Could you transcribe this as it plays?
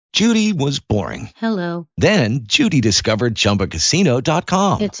Judy was boring. Hello. Then Judy discovered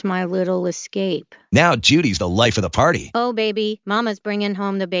ChumbaCasino.com. It's my little escape. Now Judy's the life of the party. Oh, baby, mama's bringing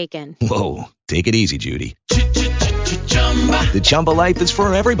home the bacon. Whoa, take it easy, Judy. The Chumba life is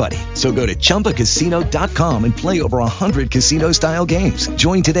for everybody. So go to ChumbaCasino.com and play over 100 casino-style games.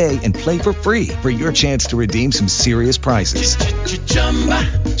 Join today and play for free for your chance to redeem some serious prizes.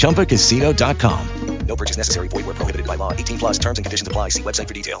 ChumbaCasino.com. No purchase necessary. Void where prohibited by law. 18 plus terms and conditions apply. See website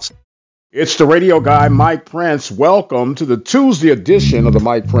for details. It's the radio guy, Mike Prince. Welcome to the Tuesday edition of the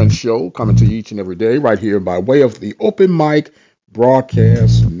Mike Prince Show, coming to you each and every day right here by way of the Open Mic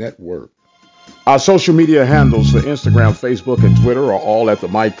Broadcast Network. Our social media handles for Instagram, Facebook, and Twitter are all at the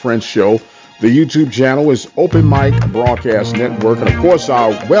Mike Prince Show. The YouTube channel is Open Mic Broadcast Network. And, of course,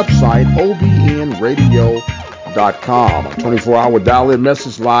 our website, obnradio.com. Our 24-hour dial-in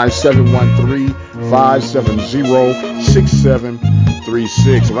message line,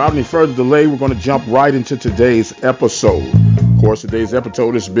 713-570-6736. Without any further delay, we're going to jump right into today's episode. Of course, today's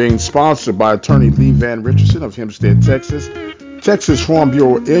episode is being sponsored by attorney Lee Van Richardson of Hempstead, Texas, Texas Farm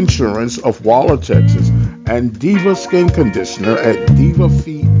Bureau Insurance of Waller, Texas, and Diva Skin Conditioner at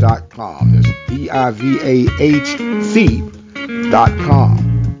divafeet.com. That's D-I-V-A-H feet.com.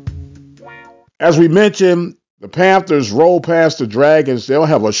 As we mentioned, the Panthers roll past the Dragons. They'll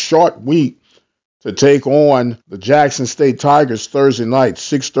have a short week to take on the Jackson State Tigers Thursday night,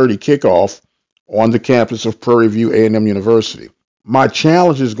 6:30 kickoff on the campus of Prairie View A&M University. My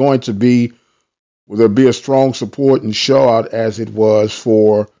challenge is going to be, will there be a strong support and show-out as it was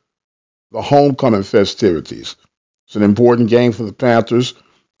for the homecoming festivities? It's an important game for the Panthers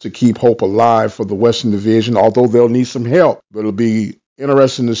to keep hope alive for the Western Division, although they'll need some help. But it'll be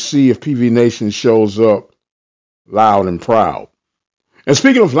interesting to see if PV Nation shows up loud and proud. And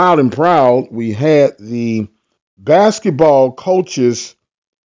speaking of loud and proud, we had the basketball coaches'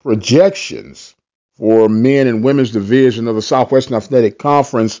 projections for men and women's division of the Southwestern Athletic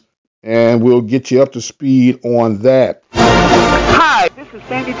Conference, and we'll get you up to speed on that. Hi, this is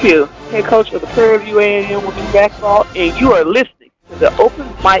Sandy Pugh, head coach of the Prairie View A&M women's basketball, and you are listening to the Open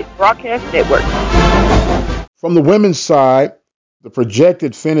Mic Broadcast Network. From the women's side, the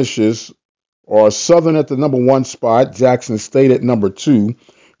projected finishes are Southern at the number 1 spot, Jackson State at number 2,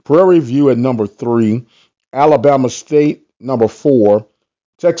 Prairie View at number 3, Alabama State number 4,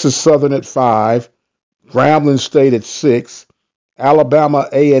 Texas Southern at 5, Grambling State at 6, Alabama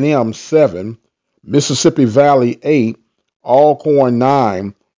A&M 7, Mississippi Valley 8, Alcorn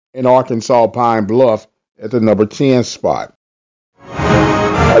 9, and Arkansas Pine Bluff at the number 10 spot.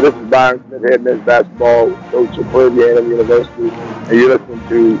 This is Byron Smith, head men's basketball coach at Prairie View A&M University, and you're listening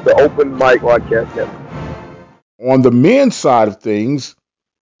to the Open Mic Broadcast Network. On the men's side of things,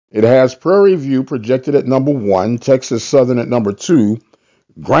 it has Prairie View projected at number 1, Texas Southern at number 2,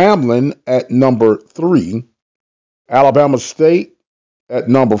 Grambling at number 3, Alabama State at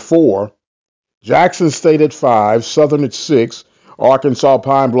number 4, Jackson State at 5, Southern at 6, Arkansas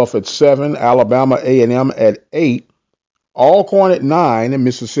Pine Bluff at 7, Alabama A&M at 8, Alcorn at 9, and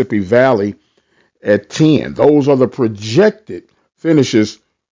Mississippi Valley at 10. Those are the projected finishes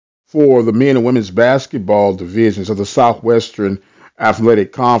for the men and women's basketball divisions of the Southwestern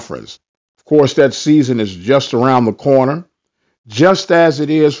Athletic Conference. Of course, that season is just around the corner, just as it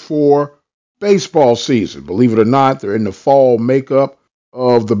is for baseball season. Believe it or not, they're in the fall makeup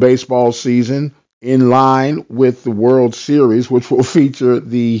of the baseball season, in line with the World Series, which will feature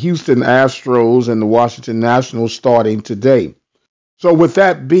the Houston Astros and the Washington Nationals starting today. So with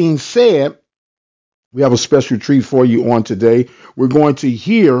that being said, we have a special treat for you on today. We're going to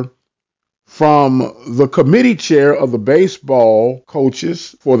hear from the committee chair of the baseball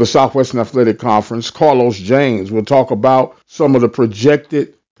coaches for the Southwestern Athletic Conference, Carlos James. We'll talk about some of the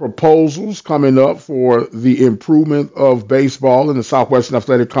projected proposals coming up for the improvement of baseball in the Southwestern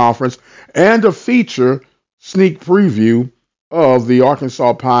Athletic Conference, and a feature sneak preview of the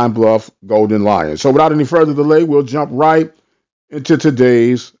Arkansas Pine Bluff Golden Lions. So without any further delay, we'll jump right into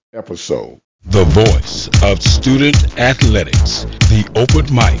today's episode. The voice of student athletics, the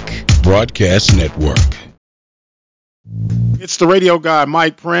Open Mic Broadcast Network. It's the radio guy,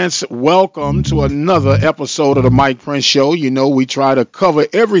 Mike Prince. Welcome to another episode of the Mike Prince Show. You know, we try to cover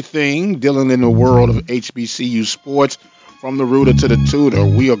everything dealing in the world of HBCU sports, from the rooter to the tutor.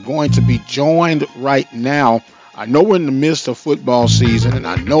 We are going to be joined right now. I know we're in the midst of football season, and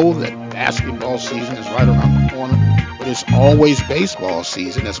I know that basketball season is right around the corner, but it's always baseball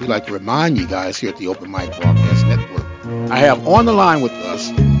season, as we like to remind you guys here at the Open Mic Broadcast Network. I have on the line with us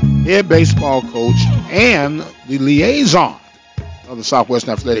head baseball coach and the liaison of the Southwestern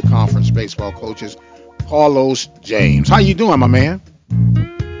Athletic Conference baseball coaches, Carlos James. How you doing, my man?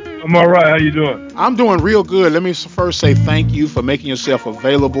 I'm all right. How you doing? I'm doing real good. Let me first say thank you for making yourself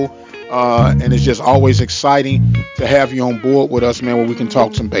available. And it's just always exciting to have you on board with us, man, where we can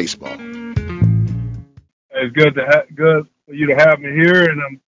talk some baseball. It's good for you to have me here, and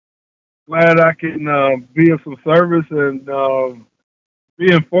I'm glad I can be of some service and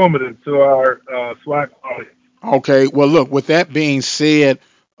be informative to our SWAC audience. Okay. Well, look, with that being said,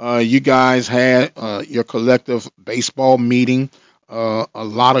 you guys had your collective baseball meeting. A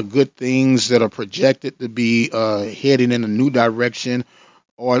lot of good things that are projected to be heading in a new direction,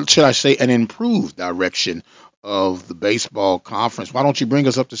 or should I say, an improved direction of the baseball conference. Why don't you bring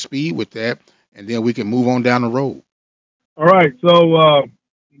us up to speed with that, and then we can move on down the road? All right, so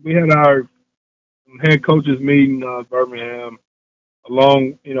we had our head coaches meeting Birmingham,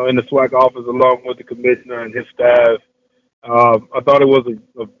 along in the SWAC office, along with the commissioner and his staff. I thought it was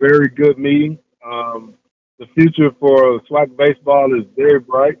a very good meeting. The future for SWAC baseball is very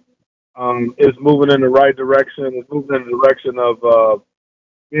bright. It's moving in the right direction. It's moving in the direction of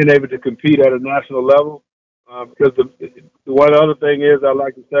being able to compete at a national level. Because the one other thing is I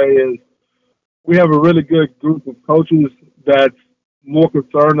like to say is we have a really good group of coaches that's more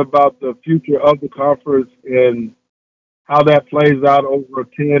concerned about the future of the conference and how that plays out over a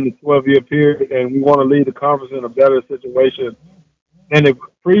 10 to 12 year period. And we want to lead the conference in a better situation than it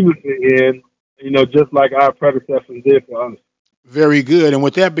was previously in, just like our predecessors did for us. Very good. And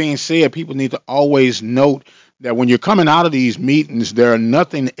with that being said, people need to always note that when you're coming out of these meetings, there are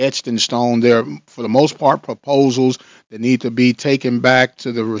nothing etched in stone. There are, for the most part, proposals that need to be taken back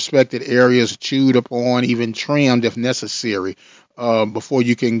to the respected areas, chewed upon, even trimmed if necessary, before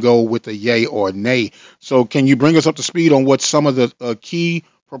you can go with a yay or a nay. So, can you bring us up to speed on what some of the key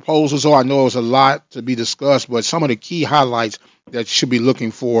proposals are? I know there's a lot to be discussed, but some of the key highlights that should be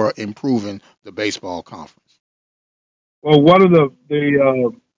looking for improving the baseball conference. Well, one of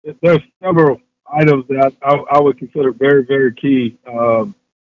there's several items that I would consider very, very key to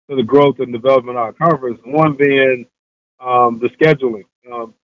the growth and development of our conference. One being the scheduling,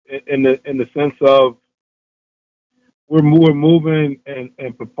 in the sense of we're moving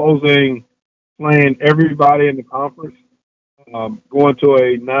and proposing playing everybody in the conference, going to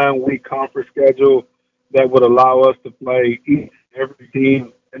a 9-week conference schedule that would allow us to play each and every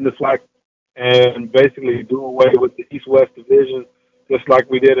team in the SWAC and basically do away with the East-West division, just like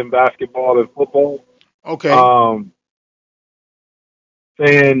we did in basketball and football. Okay. Um,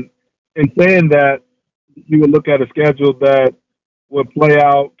 saying that, you would look at a schedule that would play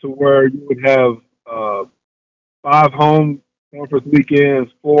out to where you would have 5 home conference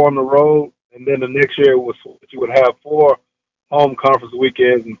weekends, 4 on the road, and then the next year was you would have 4 home conference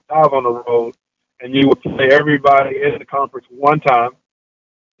weekends and 5 on the road, and you would play everybody in the conference one time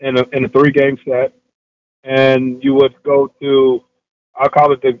in a 3 game set, and you would go to, I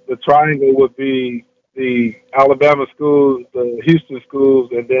call it the triangle would be the Alabama schools, the Houston schools,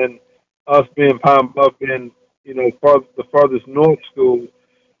 and then us being Pine Bluff in, the farthest north schools.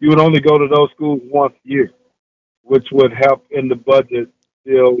 You would only go to those schools once a year, which would help in the budget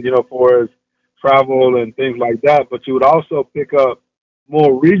still, for as travel and things like that. But you would also pick up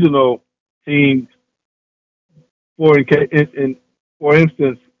more regional teams. For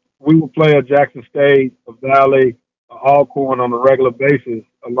instance, we would play at Jackson State, a Valley, a Alcorn on a regular basis,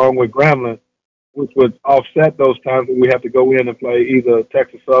 along with Grambling, which would offset those times when we have to go in and play either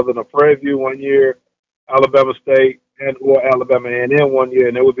Texas Southern or Prairie View one year, Alabama State, and or Alabama A&M one year,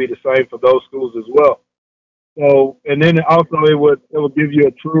 and it would be the same for those schools as well. So, and then also it would give you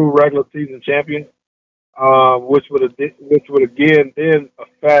a true regular season champion, which would again then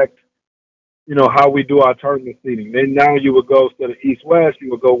affect how we do our tournament seating. Then now you would go instead of East West, you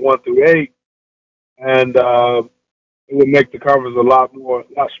would go 1 through 8, and it would make the conference a lot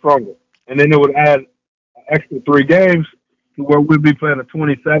stronger. And then it would add an extra 3 games to where we'd be playing a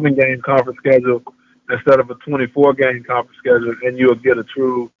 27 game conference schedule instead of a 24 game conference schedule, and you would get a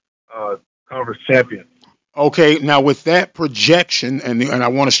true conference champion. Okay, now with that projection, and I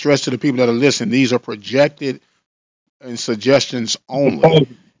want to stress to the people that are listening, these are projected and suggestions only, Proposal.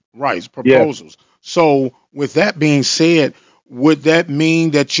 right? Yes. Proposals. So, with that being said, would that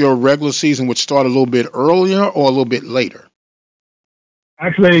mean that your regular season would start a little bit earlier or a little bit later?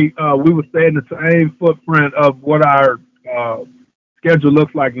 Actually, we would stay in the same footprint of what our uh, schedule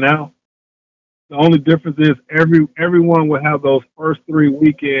looks like now. The only difference is everyone will have those first 3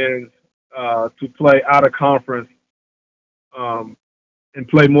 weekends to play out of conference, um, and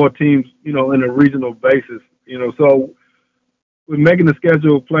play more teams, in a regional basis. So we're making the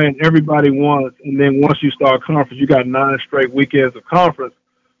schedule playing everybody once, and then once you start conference, you got 9 straight weekends of conference.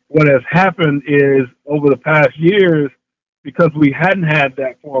 What has happened is over the past years, because we hadn't had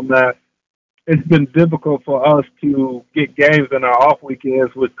that format, it's been difficult for us to get games in our off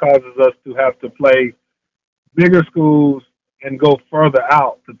weekends, which causes us to have to play bigger schools and go further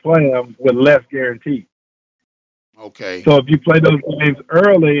out to play them with less guarantees. Okay. So if you play those games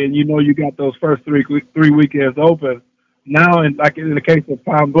early and you know you got those first three weekends open, now like in the case of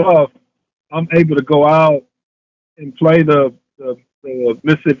Pine Bluff, I'm able to go out and play the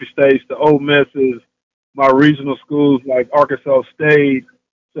Mississippi States, the Ole Misses, my regional schools like Arkansas State,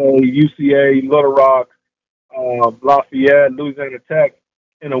 say UCA, Little Rock, Lafayette, Louisiana Tech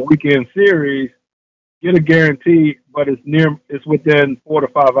in a weekend series, get a guarantee, but it's within 4 to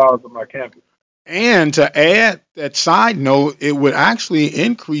 5 hours of my campus. And to add that side note, it would actually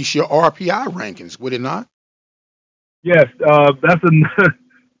increase your RPI rankings, would it not? Yes, that's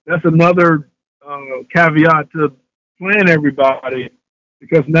another caveat to plan everybody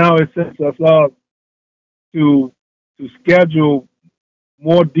because now it sets us up to schedule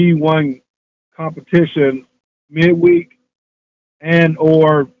more D1 competition midweek and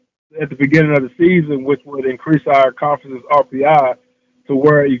or at the beginning of the season, which would increase our conference's RPI to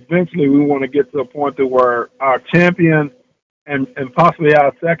where eventually we want to get to a point to where our champion and possibly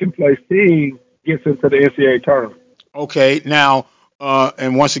our second place team gets into the NCAA tournament. Okay, now,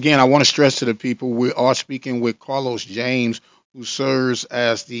 and once again, I want to stress to the people we are speaking with Carlos James, who serves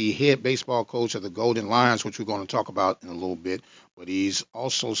as the head baseball coach of the Golden Lions, which we're going to talk about in a little bit. But he's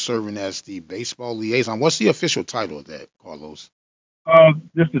also serving as the baseball liaison. What's the official title of that, Carlos?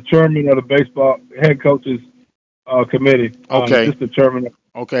 Just the chairman of the baseball head coaches committee. Okay, Just the chairman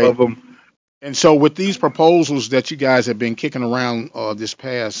okay. of them. And so, with these proposals that you guys have been kicking around this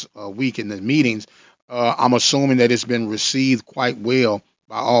past week in the meetings, I'm assuming that it's been received quite well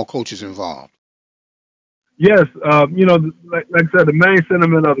by all coaches involved. Yes, like I said, the main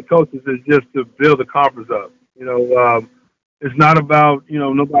sentiment of the coaches is just to build the conference up. It's not about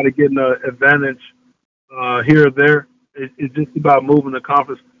nobody getting an advantage here or there. It's just about moving the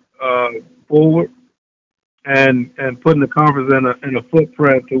conference forward and putting the conference in a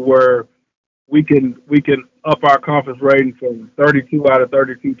footprint to where we can up our conference rating from 32 out of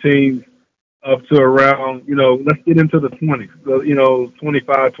 32 teams up to around let's get into the 20s,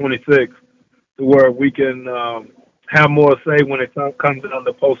 25, 26, to where we can have more say when it comes down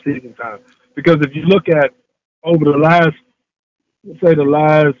to postseason time. Because if you look at over the last, let's say the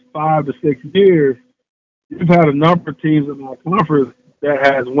last 5 to 6 years, you've had a number of teams in our conference that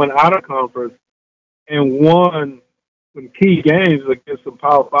has went out of conference and won some key games against some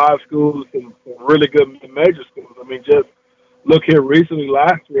Power Five schools, some really good major schools. I mean, just look here recently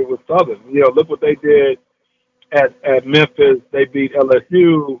last year with Southern. Look what they did at Memphis. They beat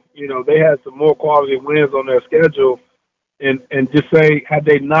LSU. They had some more quality wins on their schedule. And just say, had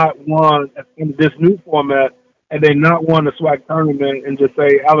they not won in this new format, had they not won the SWAC tournament, and just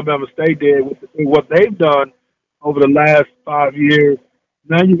say Alabama State did with what they've done over the last 5 years,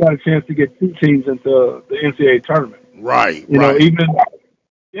 now you got a chance to get two teams into the NCAA tournament. Right, right. Even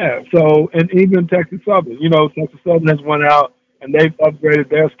so, and even Texas Southern, Texas Southern has went out and they've upgraded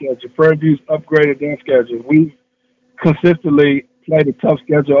their schedule. Prairie View's upgraded their schedule. We've consistently played a tough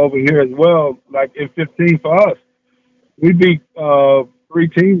schedule over here as well. Like in 15 for us, we beat three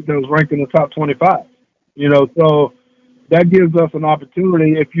teams that was ranked in the top 25. So that gives us an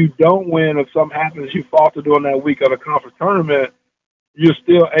opportunity. If you don't win, if something happens, you falter during that week of the conference tournament, you're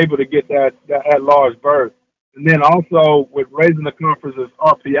still able to get that at-large berth. And then also with raising the conference's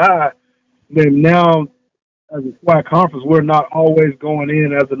RPI, then now as a SWAC conference, we're not always going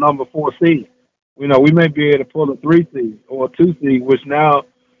in as a number 4 seed. We may be able to pull a 3 seed or a 2 seed, which now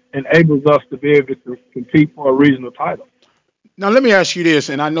enables us to be able to compete for a regional title. Now let me ask you this,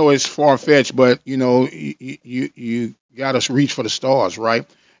 and I know it's far fetched, but you got to reach for the stars, right?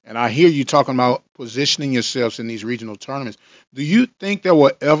 And I hear you talking about positioning yourselves in these regional tournaments. Do you think there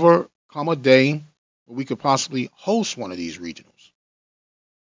will ever come a day where we could possibly host one of these regionals?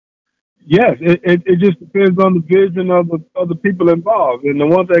 Yes, it just depends on the vision of the people involved. And the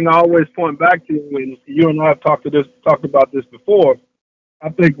one thing I always point back to, and you and I have talked about this before, I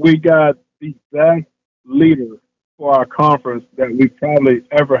think we got the best leader for our conference that we probably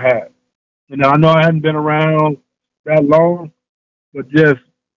ever had. I know I hadn't been around that long, but just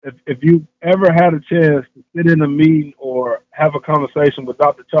if you ever had a chance to sit in a meeting or have a conversation with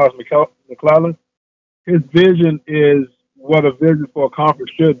Dr. Charles McClellan, his vision is what a vision for a conference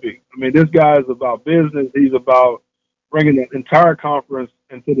should be. I mean, this guy is about business. He's about bringing the entire conference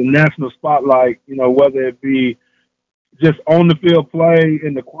into the national spotlight, whether it be just on the field play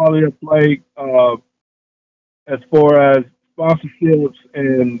and the quality of play, as far as sponsorships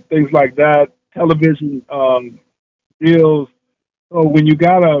and things like that, television skills. So when you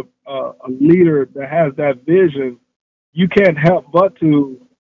got a leader that has that vision, you can't help but to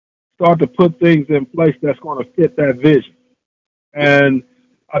start to put things in place that's going to fit that vision. And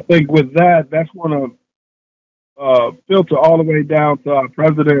I think with that, that's going to filter all the way down to our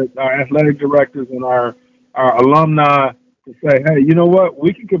president, our athletic directors, and our alumni to say, hey, you know what?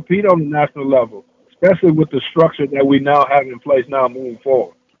 We can compete on the national level, especially with the structure that we now have in place now moving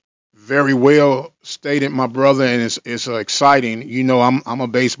forward. Very well stated, my brother, and it's exciting. You know, I'm a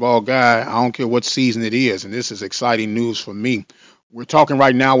baseball guy. I don't care what season it is, and this is exciting news for me. We're talking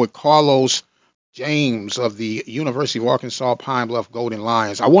right now with Carlos James of the University of Arkansas Pine Bluff Golden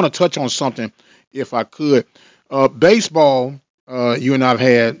Lions. I want to touch on something, if I could. Baseball, you and I have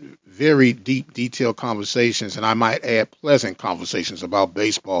had very deep, detailed conversations, and I might add pleasant conversations about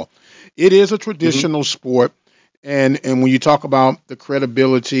baseball. It is a traditional sport, and when you talk about the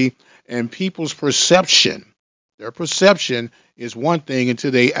credibility and people's perception, their perception is one thing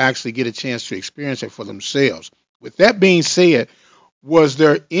until they actually get a chance to experience it for themselves. With that being said, was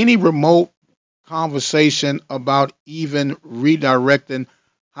there any remote conversation about even redirecting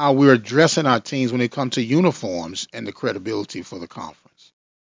how we're addressing our teams when it comes to uniforms and the credibility for the conference?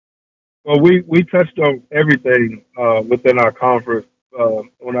 Well, we touched on everything within our conference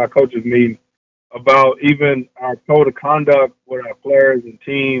on our coaches meeting about even our code of conduct with our players and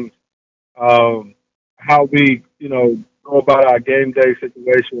teams, how we, go about our game day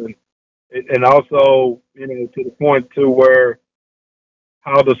situation, and also, to the point to where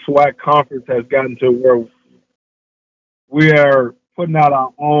how the SWAC conference has gotten to where we are putting out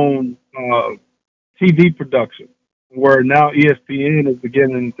our own TV production, where now ESPN is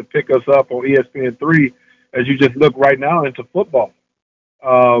beginning to pick us up on ESPN3 as you just look right now into football.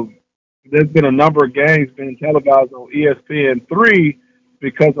 Um, there's been a number of games being televised on ESPN3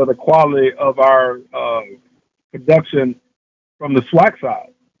 because of the quality of our production from the SWAC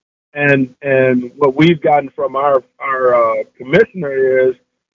side. And what we've gotten from our commissioner is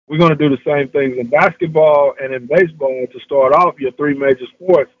we're going to do the same things in basketball and in baseball to start off your three major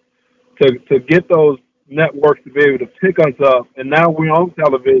sports to get those networks to be able to pick us up. And now we're on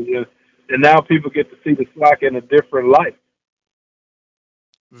television, and now people get to see the SWAC in a different light.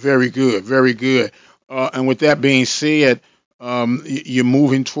 Very good, very good. And with that being said, you're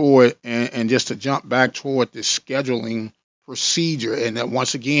moving toward, and just to jump back toward the scheduling procedure, and that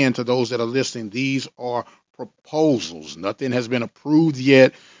once again, to those that are listening, these are proposals. Nothing has been approved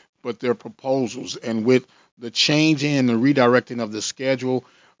yet, but they're proposals. And with the changing and the redirecting of the schedule,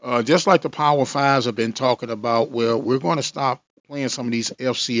 just like the Power Fives have been talking about, well, we're going to stop playing some of these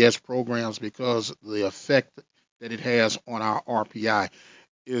FCS programs because of the effect that it has on our RPI.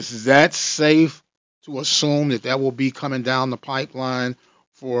 Is that safe to assume that that will be coming down the pipeline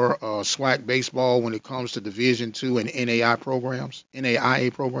for SWAC baseball when it comes to Division II and NAIA programs?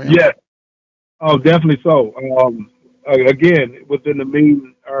 Yes. Oh, definitely so. Again, within the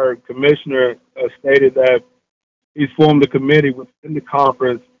meeting, our commissioner stated that he's formed a committee within the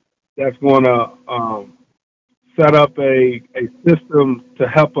conference that's going to set up a system to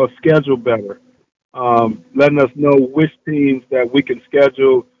help us schedule better, letting us know which teams that we can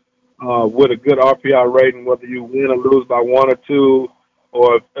schedule with a good RPI rating, whether you win or lose by one or two,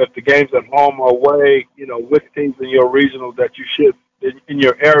 or if the game's at home or away, which teams in your regional that you should, in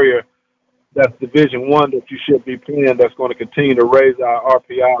your area, that's Division One that you should be playing that's going to continue to raise our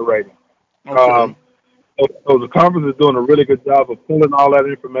RPI rating. Okay. So the conference is doing a really good job of pulling all that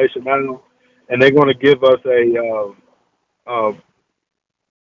information out, and they're going to give us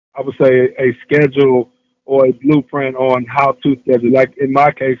I would say, a schedule or a blueprint on how to schedule. Like in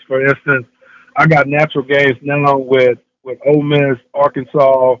my case, for instance, I got natural games now with Ole Miss,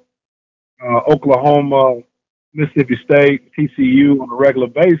 Arkansas, Oklahoma, Mississippi State, TCU on a regular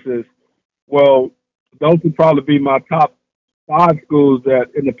basis. Well, those would probably be my top five schools that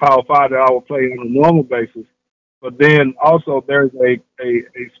in the Power Five that I will play on a normal basis. But then also there's a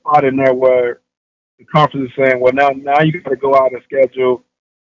spot in there where the conference is saying, well, now you got to go out and schedule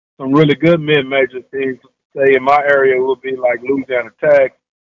some really good mid-major teams. Say in my area, it would be like Louisiana Tech,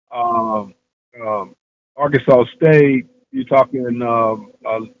 um, Arkansas State. You're talking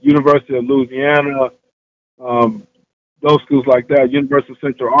University of Louisiana, um, those schools like that. University of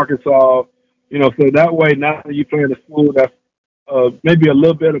Central Arkansas. So that way now you play in a school that's maybe a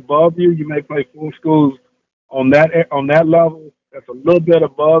little bit above you. You may play four schools on that level that's a little bit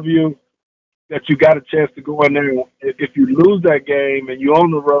above you that you got a chance to go in there. If you lose that game and you're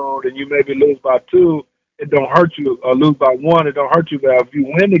on the road and you maybe lose by two, it don't hurt you. Or lose by one, it don't hurt you. But if you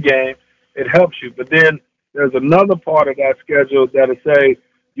win the game, it helps you. But then there's another part of that schedule that'll say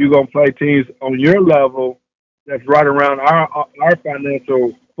you're gonna play teams on your level that's right around our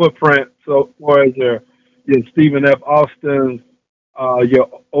financial footprint. So, far as your Stephen F. Austin,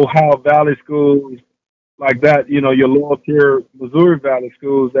 your Ohio Valley schools, like that, your lower tier Missouri Valley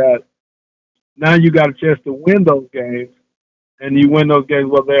schools, that now you got a chance to win those games, and you win those games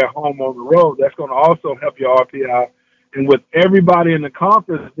whether they're at home or on the road. That's going to also help your RPI. And with everybody in the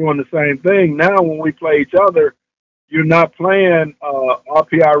conference doing the same thing, now when we play each other, you're not playing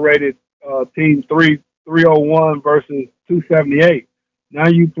RPI rated team 301 versus 278. Now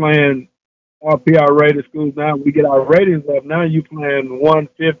you playing RPI rated schools. Now we get our ratings up. Now you playing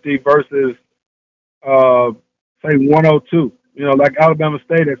 150 versus say 102. Like Alabama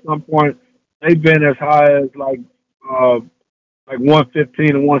State at some point they've been as high as like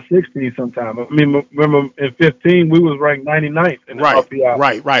 115 and 116 sometimes. I mean, remember in 15 we was ranked 99th in the Right,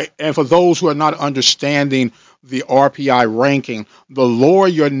 RPI. right. And for those who are not understanding the RPI ranking, the lower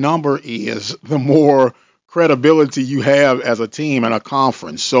your number is, the more credibility you have as a team and a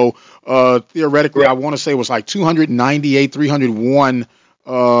conference. So theoretically, I Right. want to say it was like 298, 301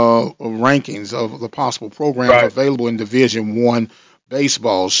 rankings of the possible programs Right. available in Division One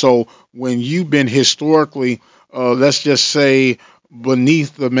baseball. So when you've been historically, let's just say,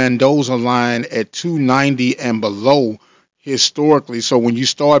 beneath the Mendoza line at 290 and below historically. So when you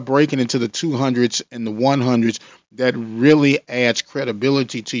start breaking into the 200s and the 100s, that really adds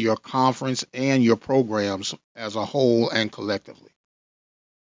credibility to your conference and your programs as a whole and collectively.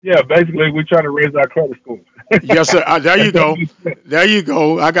 Yeah, basically we're trying to raise our credit score. Yes, sir. There you If that go. makes sense. There you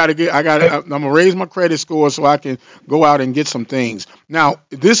go. I'm gonna raise my credit score so I can go out and get some things. Now,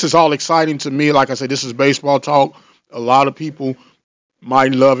 this is all exciting to me. Like I said, this is baseball talk. A lot of people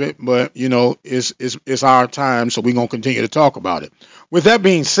might love it, but it's our time, so we're gonna continue to talk about it. With that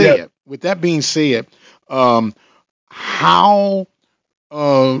being Yes. said, um, how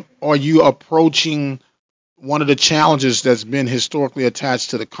are you approaching one of the challenges that's been historically attached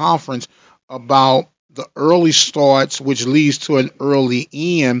to the conference about the early starts, which leads to an early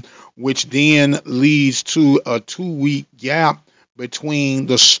end, which then leads to a 2 week gap between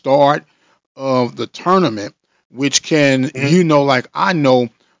the start of the tournament, which can, Mhm. like I know,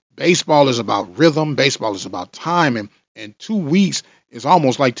 baseball is about rhythm, baseball is about timing, and 2 weeks is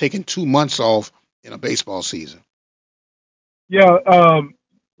almost like taking 2 months off in a baseball season. Yeah.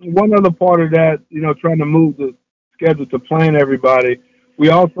 One other part of that, trying to move the schedule to plan everybody, we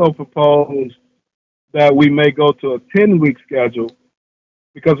also propose that we may go to a 10-week schedule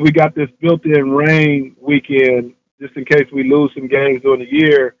because we got this built-in rain weekend just in case we lose some games during the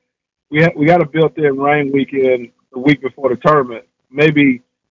year. We got a built-in rain weekend the week before the tournament. Maybe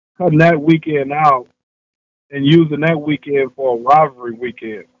cutting that weekend out and using that weekend for a rivalry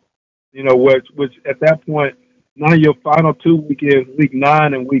weekend. Which at that point, now your final two weekends, week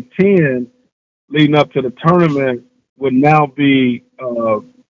 9 and week 10, leading up to the tournament, would now be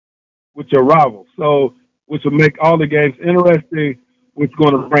with your rivals. So, which will make all the games interesting, which is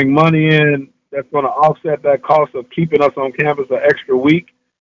going to bring money in. That's going to offset that cost of keeping us on campus an extra week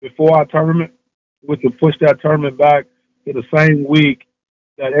before our tournament, which will push that tournament back to the same week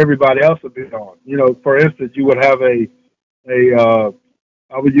that everybody else would be on. For instance, you would have a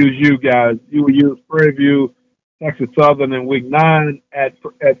I would use you guys. You would use Prairie View, Texas Southern in week 9 at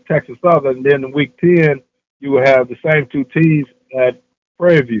Texas Southern. Then in week 10, you would have the same two teams at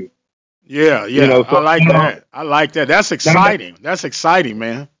Prairie View. Yeah, I So like that. I like that. That's now, exciting. That's exciting,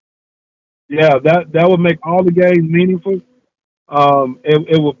 man. yeah, that would make all the games meaningful.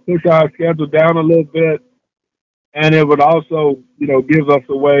 It would push our schedule down a little bit, and it would also, give us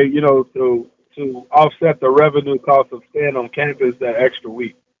a way, to offset the revenue cost of staying on campus that extra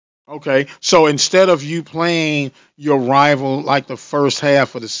week. Okay, so instead of you playing your rival like the first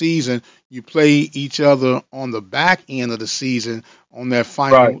half of the season, you play each other on the back end of the season on their Right,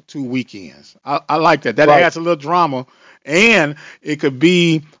 final 2 weekends. I like that. That right. adds a little drama, and it could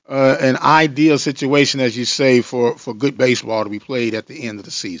be an ideal situation, as you say, for good baseball to be played at the end of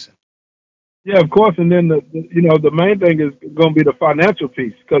the season. Yeah, of course. And then the main thing is going to be the financial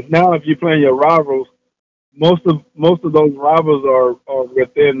piece because now if you're playing your rivals, most of those rivals are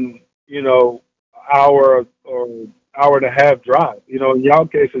within hour or hour and a half drive. In y'all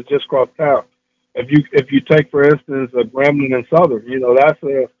case, it's just cross town. If you take for instance a Grambling and Southern, that's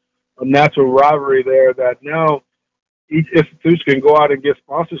a natural rivalry there that now each institution can go out and get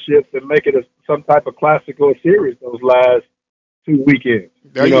sponsorships and make it some type of classic or series those last 2 weekends.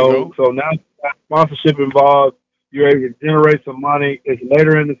 There you go. So now that sponsorship involved, you're able to generate some money. It's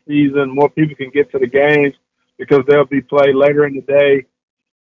later in the season. More people can get to the games because they'll be played later in the day.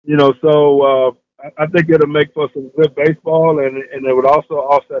 So I think it'll make for some good baseball, and it would also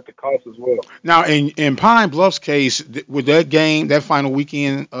offset the cost as well. Now, in Pine Bluff's case, would that game, that final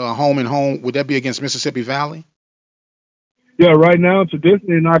weekend, home and home, would that be against Mississippi Valley? Yeah, right now,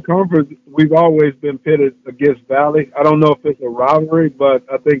 traditionally in our conference, we've always been pitted against Valley. I don't know if it's a rivalry, but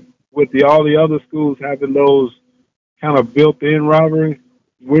I think with all the other schools having those kind of built-in rivalries,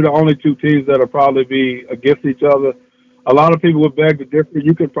 we're the only two teams that'll probably be against each other. A lot of people would beg to differ.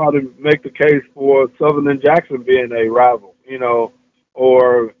 You could probably make the case for Southern and Jackson being a rival,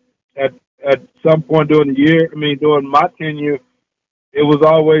 or at some point during the year. I mean, during my tenure, it was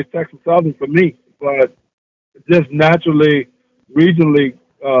always Texas Southern for me, but just naturally, regionally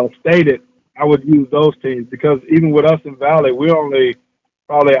stated, I would use those teams because even with us in Valley, we're only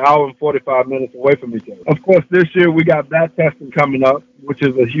probably an hour and 45 minutes away from each other. Of course, this year we got bat testing coming up, which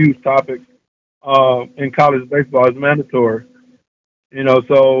is a huge topic in college baseball. It's mandatory.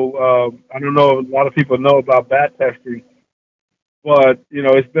 So I don't know if a lot of people know about bat testing, but,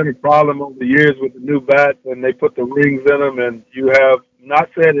 it's been a problem over the years with the new bats, and they put the rings in them, and you have, not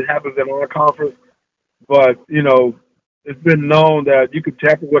said it happens in our conference, but, it's been known that you could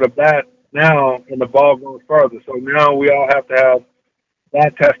check it with a bat now and the ball goes further. So now we all have to have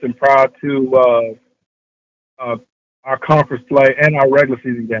bat testing prior to uh, our conference play and our regular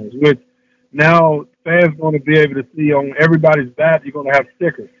season games, which now fans going to be able to see on everybody's bat, you're going to have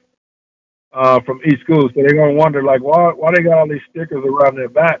stickers from each school. So they're going to wonder, like, why they got all these stickers around their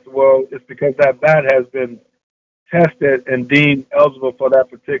bats? Well, it's because that bat has been tested and deemed eligible for that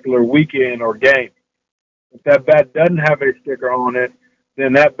particular weekend or game. If that bat doesn't have a sticker on it,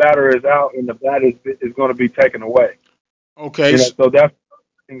 then that batter is out and the bat is going to be taken away. Okay. So that's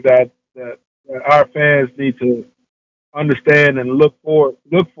something that our fans need to understand and look for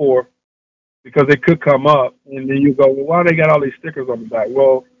because it could come up, and then you go, well, why they got all these stickers on the back?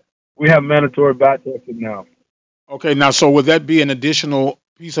 Well, we have mandatory bat testing now. Okay. Now, so would that be an additional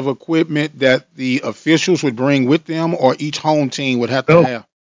piece of equipment that the officials would bring with them, or each home team would have to have?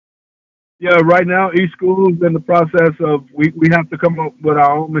 Yeah, right now each school is in the process of we have to come up with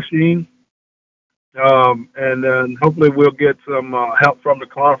our own machine, and then hopefully we'll get some help from the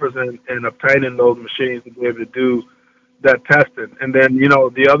conference in obtaining those machines to be able to do that testing. And then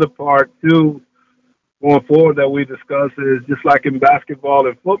the other part too, going forward that we discuss is just like in basketball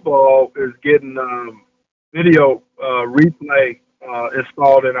and football, is getting video replay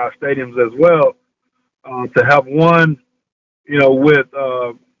installed in our stadiums as well to have one, with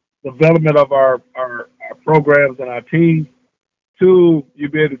development of our programs and our teams. Two,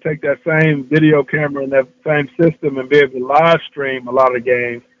 you'd be able to take that same video camera and that same system and be able to live stream a lot of the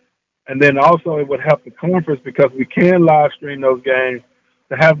games. And then also it would help the conference because we can live stream those games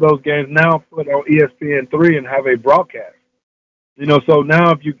to have those games now put on ESPN3 and have a broadcast. So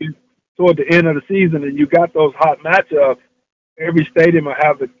now if you get toward the end of the season and you got those hot matchups, every stadium will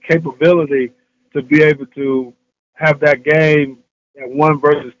have the capability to be able to have that game at 1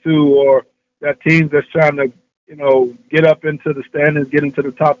 versus 2, or that team that's trying to, get up into the standings, get into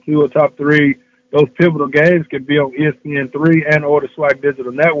the top 2 or top 3. Those pivotal games can be on ESPN3 and or the SWAC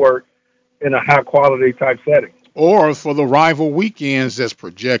Digital Network in a high quality type setting. Or for the rival weekends that's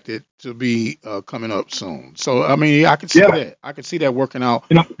projected to be coming up soon. So I mean, I could see that. I could see that working out.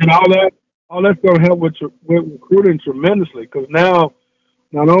 And all that's going to help with recruiting tremendously because now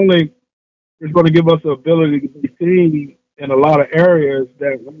not only it's going to give us the ability to be seen in a lot of areas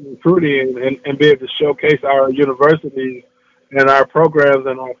that we recruit in and be able to showcase our universities and our programs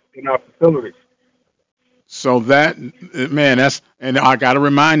and our facilities. So that, man, and I got to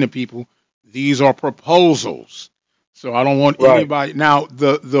remind the people, these are proposals. So I don't want anybody. Now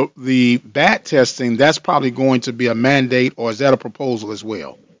the bat testing, that's probably going to be a mandate, or is that a proposal as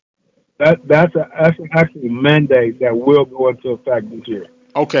well? That's actually a mandate that will go into effect this year.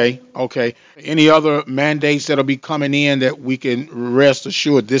 Okay. Any other mandates that'll be coming in that we can rest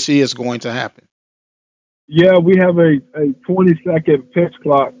assured this is going to happen? Yeah, we have a 20-second pitch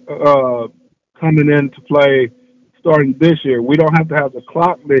clock coming into play starting this year. We don't have to have the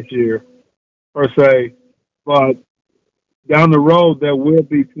clock this year per se, but down the road there will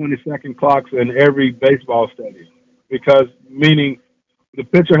be 20-second clocks in every baseball stadium because meaning the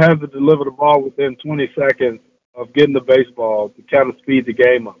pitcher has to deliver the ball within 20 seconds of getting the baseball to kind of speed the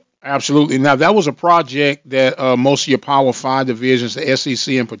game up. Absolutely. Now, that was a project that most of your Power 5 divisions, the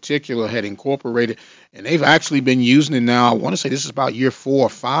SEC in particular, had incorporated, and they've actually been using it now. I want to say this is about year 4 or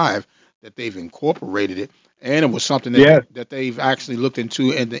 5 that they've incorporated it, and it was something that they've actually looked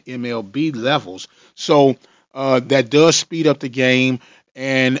into in the MLB levels. So that does speed up the game,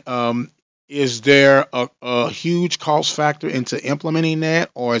 and is there a huge cost factor into implementing that,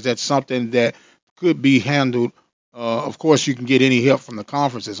 or is that something that could be handled. Of course, you can get any help from the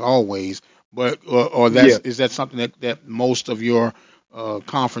conference as always, but or Yeah. is that something that most of your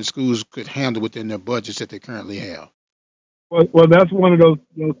conference schools could handle within their budgets that they currently have? Well, that's one of those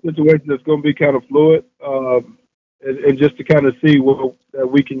situations that's going to be kind of fluid, and just to kind of see what that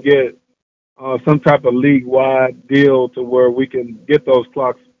we can get some type of league-wide deal to where we can get those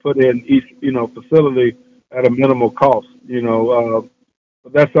clocks put in each, facility at a minimal cost.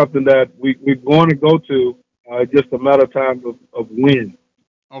 But that's something that we're going to go to. Just a matter of time of when.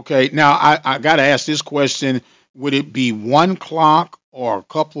 Okay, now I got to ask this question. Would it be one clock or a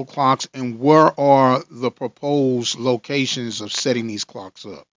couple of clocks, and where are the proposed locations of setting these clocks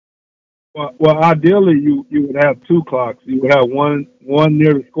up? Well, ideally, you would have two clocks. You would have one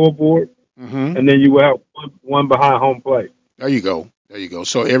near the scoreboard, Hmm. and then you would have one behind home plate. There you go. There you go.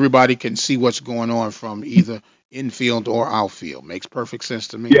 So everybody can see what's going on from either infield or outfield. Makes perfect sense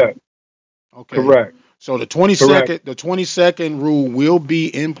to me. Yeah, Okay. correct, So the correct. 22nd rule will be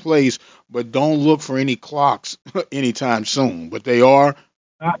in place, but don't look for any clocks anytime soon. But they are.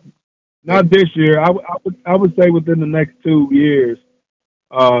 Not They, not this year. I would say within the next 2 years,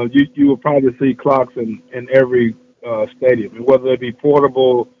 you will probably see clocks in every stadium, and whether it be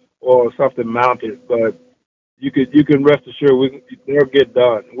portable or something mounted. But you can rest assured they'll get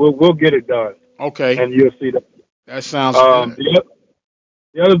done. We'll get it done, okay. and you'll see that. That sounds Um, good. the, oth-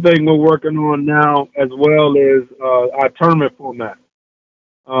 the other thing we're working on now as well is our tournament format.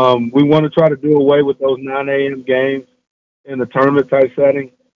 We want to try to do away with those 9 a.m. games in the tournament type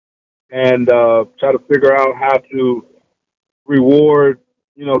setting, and try to figure out how to reward,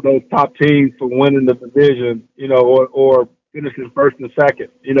 those top teams for winning the division, or finishing first and second.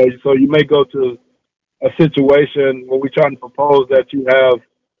 So you may go to a situation where we're trying to propose that you have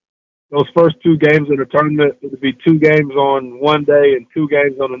those first two games of the tournament. It would be two games on one day and two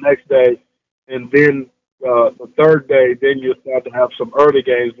games on the next day, and then the third day, then you'll start to have some early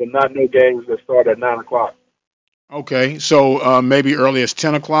games, but not no games that start at 9 o'clock. Okay. So maybe early as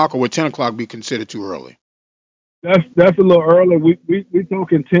 10 o'clock, or would 10 o'clock be considered too early? That's a little early. We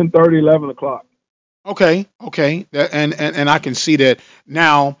talking 10:30, 11 o'clock. Okay, okay, and I can see that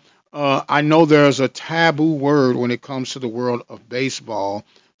now. I know there's a taboo word when it comes to the world of baseball.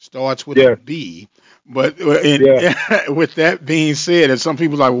 Starts with a Yeah, B, but yeah, with that being said, and some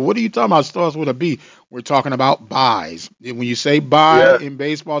people are like, well, what are you talking about? Starts with a B. We're talking about buys. And when you say buy yeah, in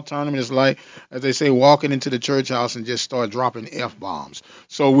baseball tournament, it's like, as they say, walking into the church house and just start dropping f bombs.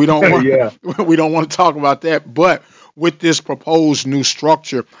 So we don't want yeah. we don't want to talk about that. But with this proposed new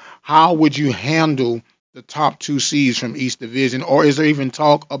structure, how would you handle the top two seeds from each division, or is there even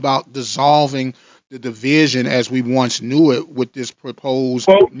talk about dissolving the division as we once knew it with this proposed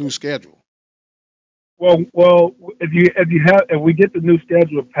Well, new schedule? well. If we get the new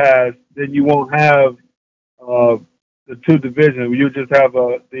schedule passed, then you won't have uh, the two divisions. You just have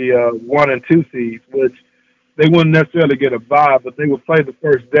the 1 and 2 seeds, which they wouldn't necessarily get a bye, but they would play the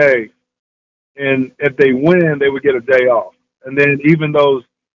first day, and if they win, they would get a day off. And then even those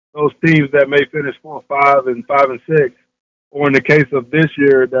teams that may finish 4-5 and 5-6, or in the case of this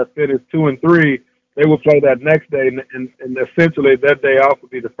year that finished 2-3, they will play that next day, and essentially that day off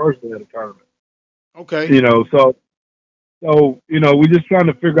would be the first day of the tournament. Okay. So we're just trying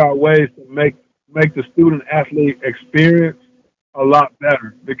to figure out ways to make the student athlete experience a lot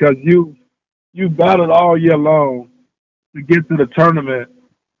better, because you battled all year long to get to the tournament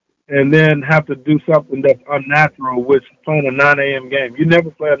and then have to do something that's unnatural, which is playing a 9 a.m. game. You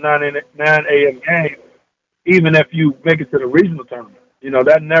never play a 9 a.m. game, even if you make it to the regional tournament.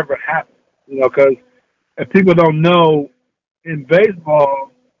 That never happens. Because if people don't know, in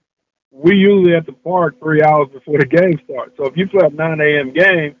baseball, we usually at the park 3 hours before the game starts. So if you play a 9 a.m.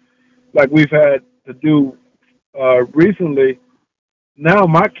 game, like we've had to do recently, now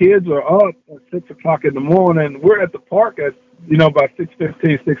my kids are up at 6 o'clock in the morning. We're at the park at by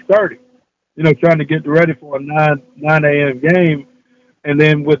 6:15, 6:30. Trying to get ready for a 9 a.m. game, and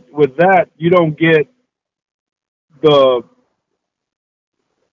then with that, you don't get the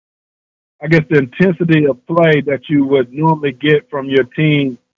I guess the intensity of play that you would normally get from your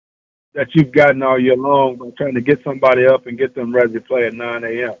team that you've gotten all year long by trying to get somebody up and get them ready to play at 9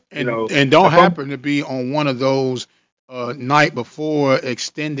 a.m. And don't If I'm happen to be on one of those night before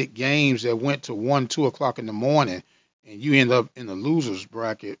extended games that went to 1, 2 o'clock in the morning, and you end up in the losers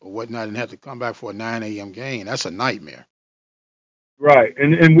bracket or whatnot, and have to come back for a 9 a.m. game. That's a nightmare. right,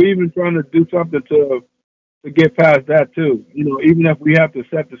 and we even trying to do something to get past that too. Even if we have to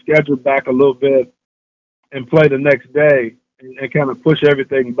set the schedule back a little bit and play the next day, and kind of push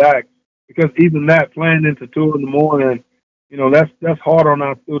everything back, because even that playing into 2 in the morning, That's hard on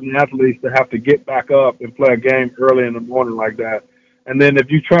our student athletes to have to get back up and play a game early in the morning like that. And then if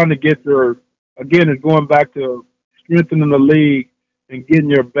you're trying to get again, it's going back to strengthening the league and getting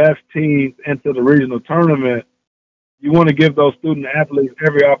your best teams into the regional tournament. You want to give those student athletes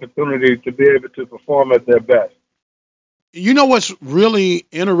every opportunity to be able to perform at their best. You know what's really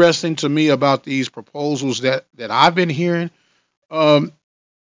interesting to me about these proposals that I've been hearing? Um,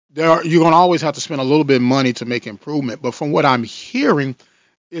 you're going to always have to spend a little bit of money to make improvement. But from what I'm hearing,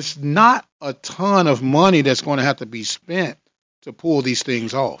 it's not a ton of money that's going to have to be spent to pull these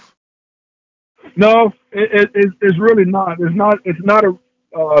things off. No, it's really not. It's not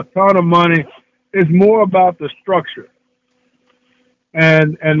a ton of money. It's more about the structure.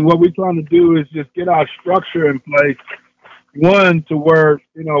 And what we're trying to do is just get our structure in place. One, to where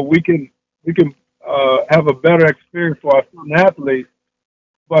we can have a better experience for our student athletes,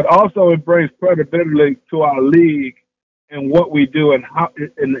 but also it brings credibility to our league and what we do and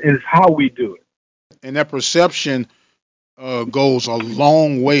how we do it. And that perception goes a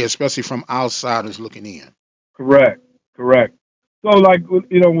long way, especially from outsiders looking in. Correct, correct. So, like,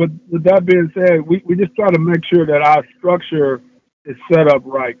 with that being said, we just try to make sure that our structure is set up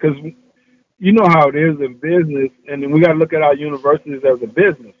right, because you know how it is in business, and then we got to look at our universities as a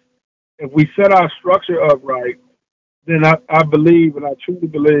business. If we set our structure up right, then I believe, and I truly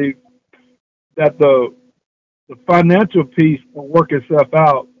believe, that the financial piece will work itself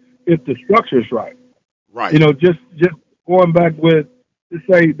out if the structure is right. Right. Just going back with, let's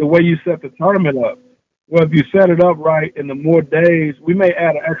say, the way you set the tournament up. Well, if you set it up right, and the more days, we may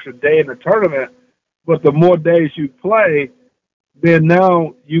add an extra day in the tournament, but the more days you play, then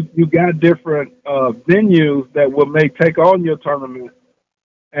now you got different venues that may take on your tournament,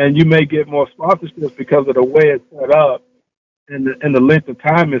 and you may get more sponsorships because of the way it's set up and the length of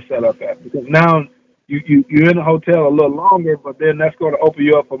time it's set up at. Because now you're in the hotel a little longer, but then that's going to open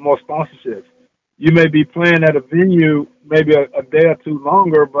you up for more sponsorships. You may be playing at a venue maybe a day or two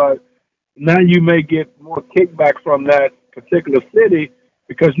longer, but now you may get more kickback from that particular city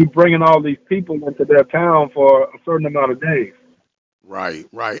because you're bringing all these people into their town for a certain amount of days. Right,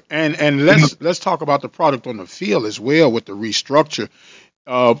 right. And let's talk about the product on the field as well with the restructure,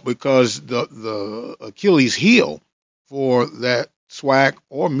 because the Achilles heel for that SWAC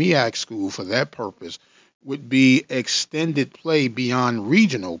or MEAC school for that purpose would be extended play beyond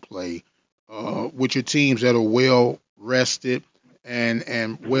regional play, with your teams that are well rested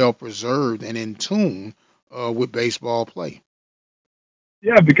and well preserved and in tune with baseball play.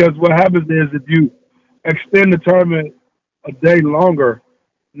 Yeah, because what happens is if you extend the tournament a day longer,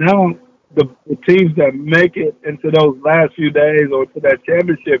 now the teams that make it into those last few days or to that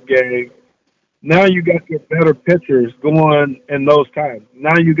championship game, now you got your better pitchers going in those times.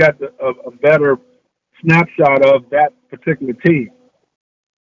 Now you got a better snapshot of that particular team.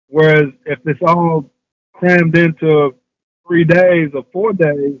 Whereas if it's all crammed into 3 days or 4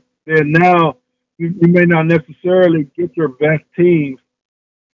 days, then now you may not necessarily get your best teams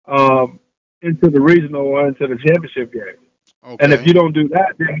um, into the regional or into the championship game. And if Okay. you don't do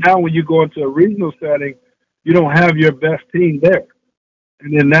that, then now when you go into a regional setting, you don't have your best team there,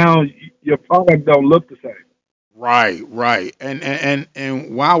 and then now your product don't look the same. Right, right.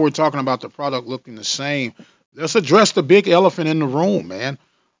 And while we're talking about the product looking the same, let's address the big elephant in the room, man.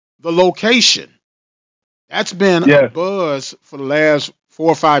 The location. That's been a Yes. buzz for the last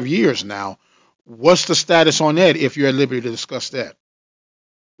 4 or 5 years now. What's the status on that, if you're at liberty to discuss that?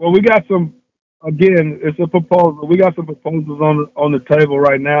 Well, we got some. Again, it's a proposal. We got some proposals on the table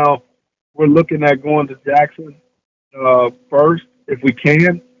right now. We're looking at going to Jackson first if we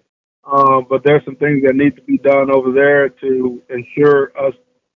can. But there's some things that need to be done over there to ensure us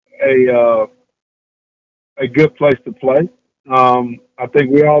a uh, a good place to play. I think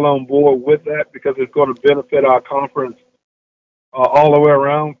we're all on board with that because it's going to benefit our conference all the way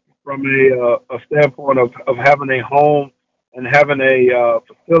around from a standpoint of having a home and having a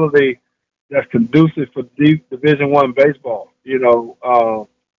facility that's conducive for deep Division One baseball.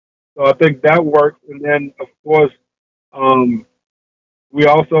 So I think that works. And then of course um, we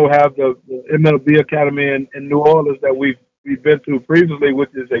also have the MLB Academy in New Orleans that we've been to previously,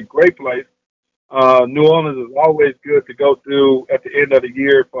 which is a great place. New Orleans is always good to go to at the end of the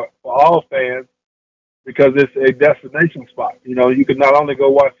year for all fans because it's a destination spot. You can not only go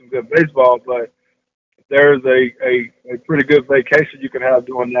watch some good baseball, but there's a pretty good vacation you can have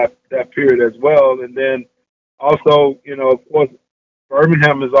during that period as well. And then also, of course,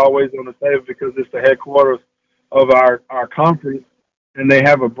 Birmingham is always on the table because it's the headquarters of our conference, and they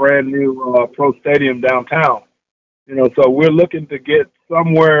have a brand new pro stadium downtown. So we're looking to get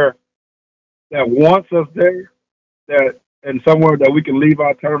somewhere that wants us there, that and somewhere that we can leave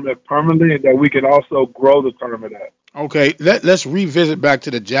our tournament permanently and that we can also grow the tournament at. Okay, let's revisit back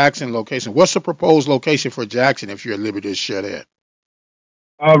to the Jackson location. What's the proposed location for Jackson if you're at liberty to share that?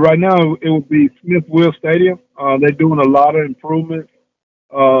 Right now, it would be Smith Will Stadium. They're doing a lot of improvements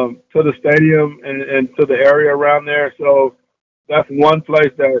to the stadium and to the area around there. So that's one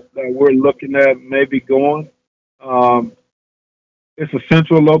place that we're looking at maybe going. Um, it's a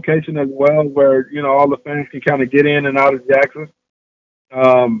central location as well where, all the fans can kind of get in and out of Jackson.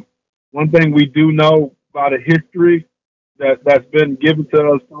 Um, one thing we do know about a history that's been given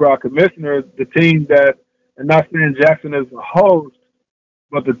to us through our commissioners, the team that, and not saying Jackson is a host,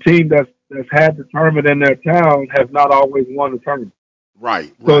 but the team that's had the tournament in their town has not always won the tournament.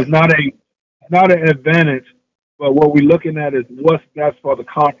 Right, So it's right. not an advantage, but what we're looking at is what's best for the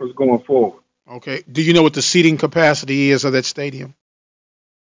conference going forward. Okay. Do you know what the seating capacity is of that stadium?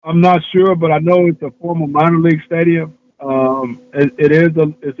 I'm not sure, but I know it's a former minor league stadium. It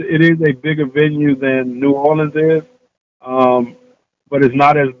is a bigger venue than New Orleans is, um, but it's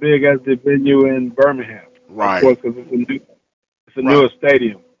not as big as the venue in Birmingham, of Right, course, because it's a right. newer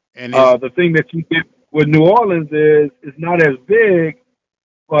stadium. And is The thing that you get with New Orleans is it's not as big,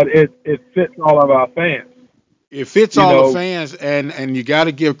 but it fits all of our fans. it fits You all the know, fans, and you got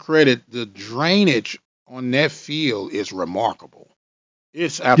to give credit. The drainage on that field is remarkable.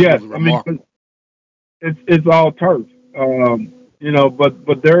 It's yes, absolutely I mean remarkable. it's all turf.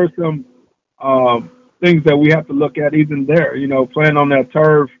 But there are some things that we have to look at even there. Playing on that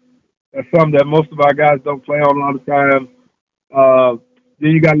turf, that's something that most of our guys don't play on a lot of time. Uh,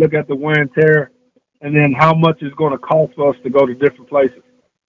 then you got to look at the wear and tear, and then how much it's going to cost for us to go to different places.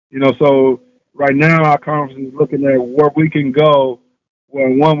 So right now our conference is looking at where we can go, where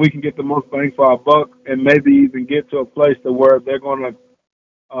one we can get the most bang for our buck, and maybe even get to a place to where they're going to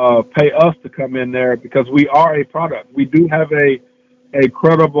pay us to come in there because we are a product. We do have a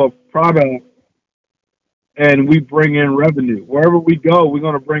credible product, and we bring in revenue wherever we go. We're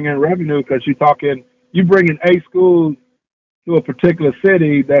going to bring in revenue because you bring in 8 schools to a particular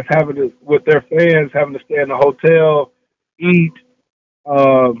city that's having to with their fans having to stay in a hotel, eat,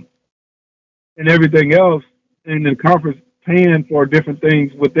 um, and everything else, and the conference paying for different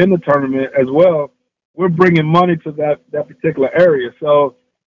things within the tournament as well. We're bringing money to that particular area. So,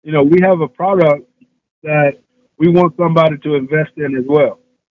 we have a product that we want somebody to invest in as well.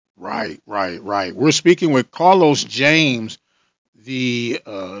 Right, right, right. We're speaking with Carlos James, the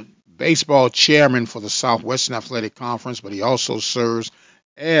baseball chairman for the Southwestern Athletic Conference, but he also serves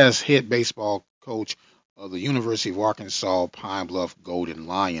as head baseball coach of the University of Arkansas Pine Bluff Golden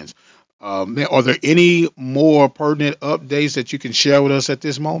Lions. Are there any more pertinent updates that you can share with us at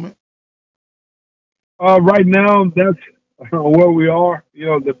this moment? Right now, that's where we are.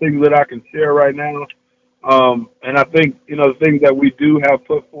 The things that I can share right now. And I think, the things that we do have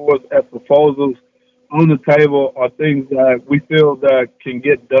put forth as proposals on the table are things that we feel that can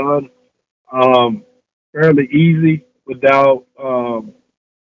get done um, fairly easy without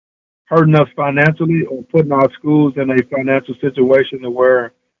hurting us financially or putting our schools in a financial situation to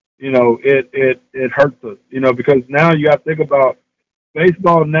where, it hurts us. Because now you got to think about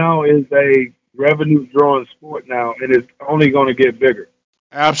baseball now is a revenue drawing sport now, and it's only going to get bigger.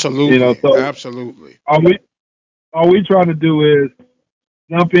 Absolutely, So absolutely. all we all we trying to do is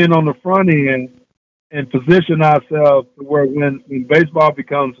jump in on the front end and position ourselves to where when baseball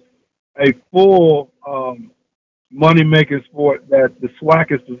becomes a full money making sport, that the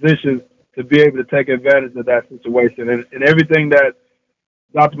SWAC is positioned to be able to take advantage of that situation, and everything that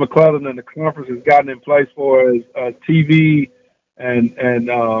Dr. McClellan and the conference has gotten in place for is TV and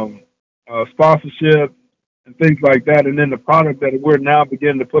sponsorship and things like that, and then the product that we're now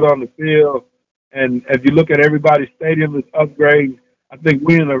beginning to put on the field. And if you look at everybody's stadium is upgrading, I think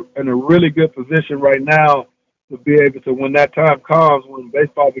we're in a really good position right now to be able to, when that time comes, when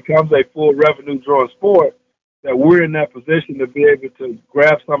baseball becomes a full revenue drawing sport, that we're in that position to be able to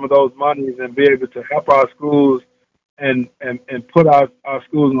grab some of those monies and be able to help our schools and put our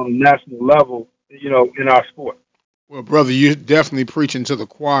schools on a national level, in our sport. Well, brother, you're definitely preaching to the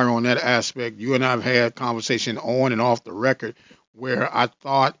choir on that aspect. You and I have had conversation on and off the record where I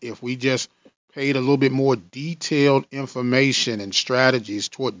thought if we just paid a little bit more detailed information and strategies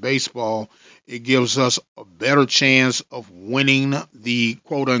toward baseball, it gives us a better chance of winning the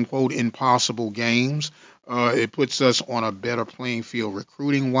quote unquote impossible games. It puts us on a better playing field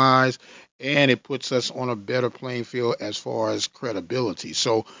recruiting wise, and it puts us on a better playing field as far as credibility.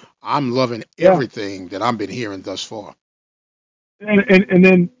 So I'm loving Yeah, everything that I've been hearing thus far. and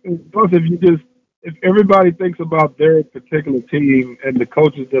then plus if everybody thinks about their particular team and the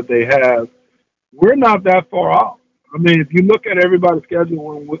coaches that they have, we're not that far off. I mean, if you look at everybody's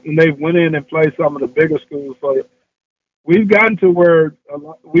schedule when they went in and played some of the bigger schools, so we've gotten to where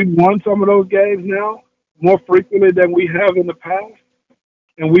we've won some of those games now more frequently than we have in the past,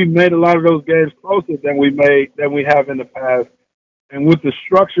 and we've made a lot of those games closer than we have in the past. And with the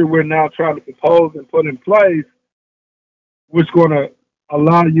structure we're now trying to propose and put in place, which is going to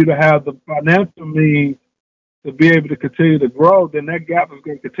allow you to have the financial means to be able to continue to grow, then that gap is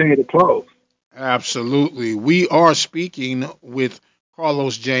going to continue to close. Absolutely. We are speaking with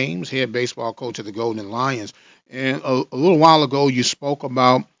Carlos James, head baseball coach of the Golden Lions. And a little while ago, you spoke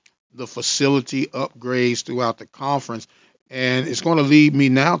about the facility upgrades throughout the conference. And it's going to lead me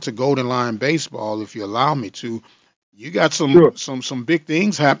now to Golden Lion baseball, if you allow me to. You got Sure. some big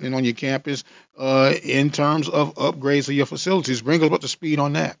things happening on your campus in terms of upgrades of your facilities. Bring us up to speed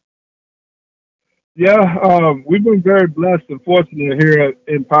on that. Yeah, we've been very blessed and fortunate here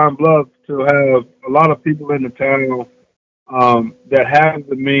in Pine Bluff to have a lot of people in the town that have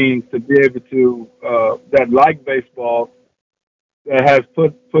the means to be able to that like baseball, that has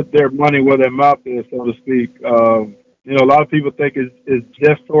put their money where their mouth is, so to speak. A lot of people think it's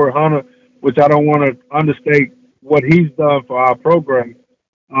just Torrey Hunter, which I don't want to understate what he's done for our program.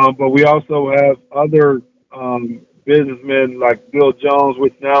 But we also have other businessmen like Bill Jones,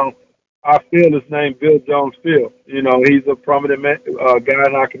 which now our field is named Bill Jones Field. He's a prominent guy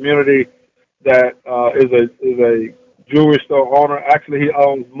in our community that is a jewelry store owner. Actually, he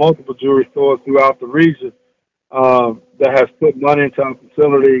owns multiple jewelry stores throughout the region that has put money into our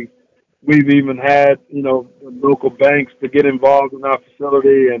facility. We've even had, the local banks to get involved in our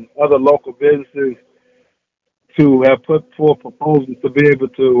facility and other local businesses to have put forth proposals to be able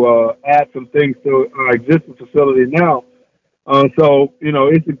to add some things to our existing facility now.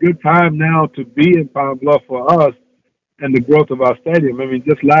 It's a good time now to be in Pine Bluff for us and the growth of our stadium. I mean,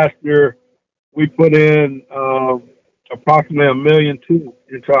 just last year we put in approximately $1.2 million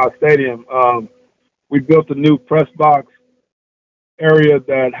into our stadium. We built a new press box area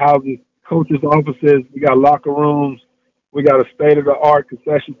that houses coaches' offices. We got locker rooms. We got a state-of-the-art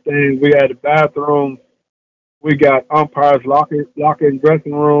concession stand. We added bathrooms. We got umpires' locker and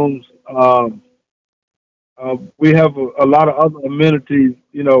dressing rooms. We have a lot of other amenities,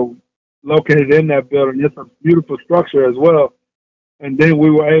 located in that building. It's a beautiful structure as well. And then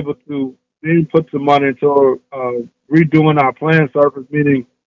we were able to then put some money into redoing our playing surface, meaning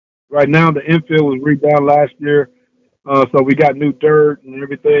right now the infield was redone last year. So we got new dirt and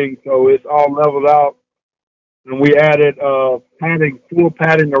everything. So it's all leveled out. And we added full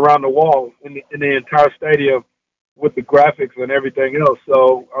padding around the walls in the entire stadium with the graphics and everything else.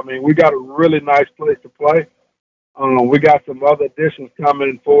 So, I mean, we got a really nice place to play. We got some other additions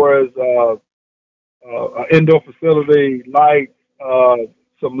coming for us, an indoor facility, lights,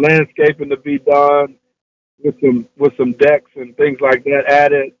 some landscaping to be done with some decks and things like that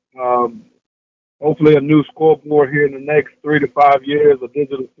added. Hopefully a new scoreboard here in the next 3 to 5 years, a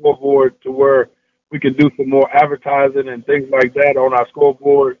digital scoreboard to where we can do some more advertising and things like that on our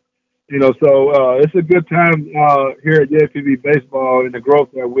scoreboard. So it's a good time here at JPB Baseball and the growth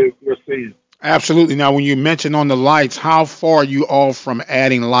that we're seeing. Absolutely. Now, when you mentioned on the lights, how far are you off from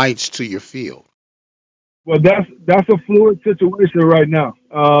adding lights to your field? Well, that's a fluid situation right now.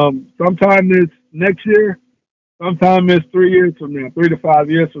 Sometime it's next year, sometime it's 3 years from now, 3 to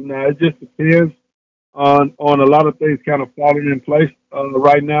 5 years from now. It just depends on a lot of things kind of falling in place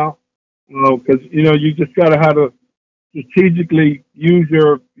right now. Because you just gotta have to strategically use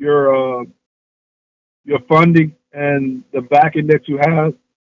your funding and the backing that you have.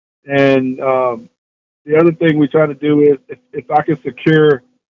 And the other thing we try to do is if I can secure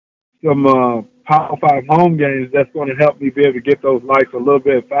some Power 5 home games, that's going to help me be able to get those lights a little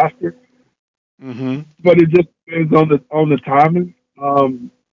bit faster. Mm-hmm. But it just depends on the timing.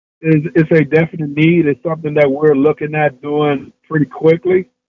 It's a definite need. It's something that we're looking at doing pretty quickly.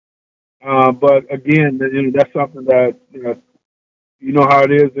 But again, that's something that how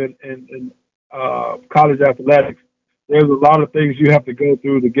it is in college athletics. There's a lot of things you have to go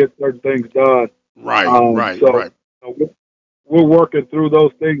through to get certain things done. Right, right, So right. we're working through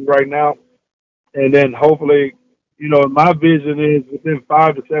those things right now, and then hopefully, my vision is within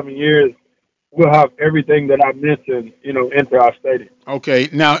 5 to 7 years we'll have everything that I mentioned, into our stadium. Okay.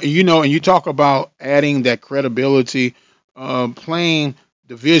 Now, and you talk about adding that credibility, playing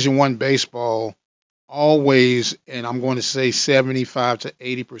Division I baseball always, and I'm going to say 75 to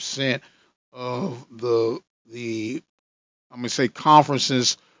 80% of the I'm going to say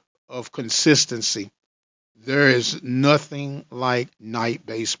conferences of consistency. There is nothing like night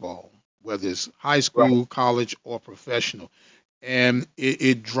baseball, whether it's high Right. school, college, or professional. And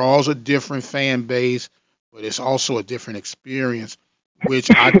it draws a different fan base. but it's also a different experience, which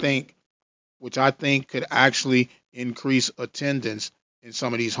I think could actually increase attendance in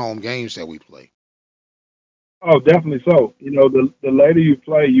some of these home games that we play. Oh, definitely so. The later you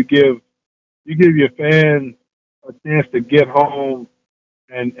play, you give your fans a chance to get home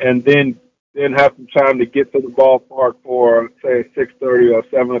and then have some time to get to the ballpark for say a 6:30 or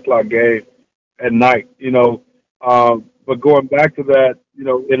 7 o'clock game at night. But going back to that,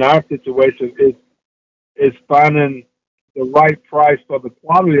 in our situation, it's finding the right price for the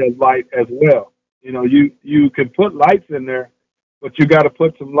quality of light as well. You can put lights in there, but you got to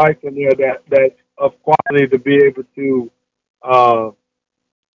put some lights in there that's of quality to be able to uh,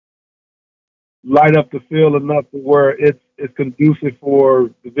 light up the field enough to where it's conducive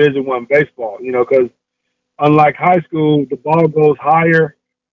for Division I baseball. Because unlike high school, the ball goes higher,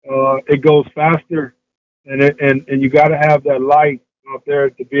 it goes faster, and you got to have that light out there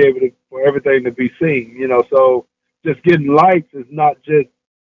to be able to for everything to be seen. So just getting lights is not just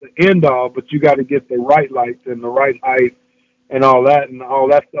the end all, but you got to get the right lights and the right height and all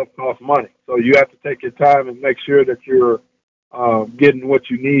that stuff costs money. So you have to take your time and make sure that you're getting what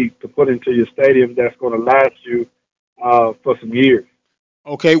you need to put into your stadium that's going to last you for some years.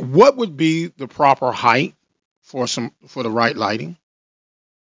 Okay, what would be the proper height for the right lighting?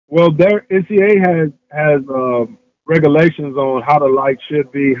 Well, their NCAA has regulations on how the lights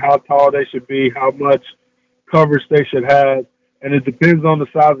should be, how tall they should be, how much coverage they should have, and it depends on the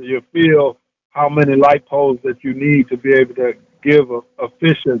size of your field, how many light poles that you need to be able to give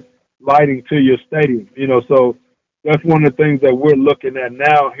efficient lighting to your stadium. So that's one of the things that we're looking at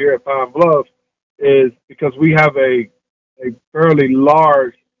now here at Pine Bluff is because we have a fairly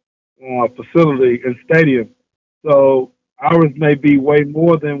large facility and stadium. So ours may be way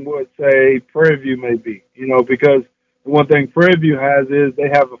more than what say Prairie View may be. Because the one thing Prairie View has is they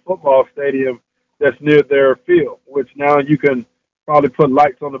have a football stadium that's near their field, which now you can probably put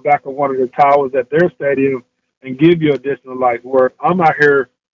lights on the back of one of the towers at their stadium and give you additional lights. Where I'm out here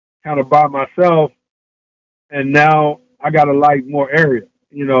kind of by myself, and now I got to light more area.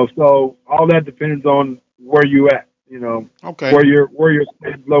 So all that depends on where you at. Okay. Where you're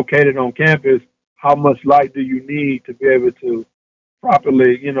located on campus. How much light do you need to be able to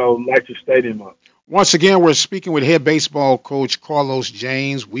properly, light your stadium up? Once again, we're speaking with head baseball coach Carlos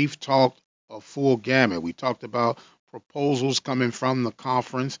James. We've talked a full gamut. We talked about proposals coming from the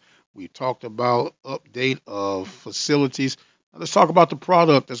conference. We talked about update of facilities. Now let's talk about the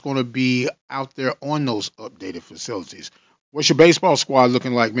product that's going to be out there on those updated facilities. What's your baseball squad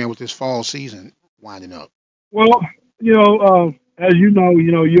looking like, man, with this fall season winding up? Well, as you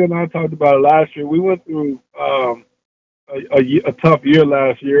and I talked about it last year. We went through a tough year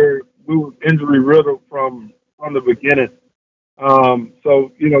last year. We were injury riddled from the beginning.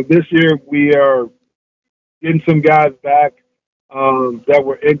 So this year we are getting some guys back that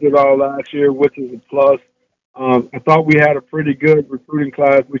were injured all last year, which is a plus. I thought we had a pretty good recruiting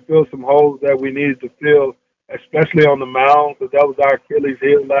class. We filled some holes that we needed to fill, especially on the mound, because that was our Achilles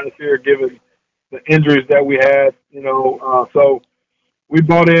heel last year, given the injuries that we had. So we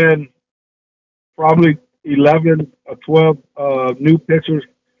brought in probably 11 or 12 new pitchers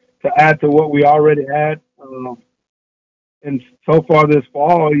to add to what we already had. And so far this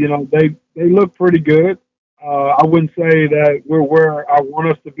fall, they look pretty good. I wouldn't say that we're where I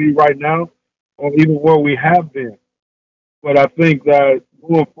want us to be right now, or even where we have been. But I think that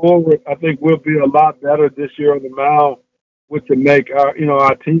going forward, I think we'll be a lot better this year on the mound, which will make our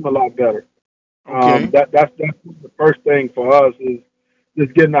team a lot better. Okay. That's the first thing for us is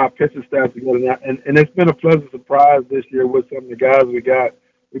just getting our pitching staff together. And it's been a pleasant surprise this year with some of the guys we got.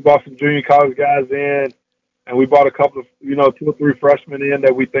 We brought some junior college guys in, and we brought a couple of, 2 or 3 freshmen in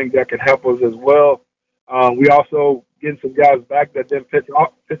that we think that can help us as well. We also getting some guys back that didn't pitch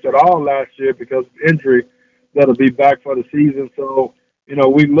at all last year because of injury that'll be back for the season. So,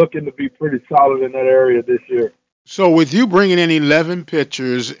 we're looking to be pretty solid in that area this year. So with you bringing in 11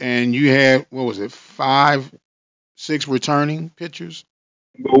 pitchers and you had, what was it, 5, 6 returning pitchers?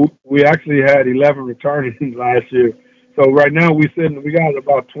 But we actually had 11 returning last year. So right now we got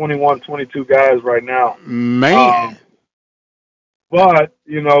about 21, 22 guys right now. Man, But,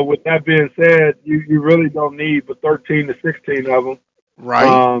 with that being said, you really don't need but 13 to 16 of them. right?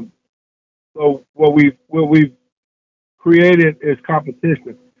 Um, so what we've created is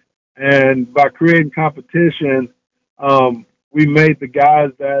competition. And by creating competition, we made the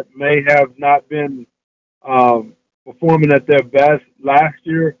guys that may have not been performing at their best last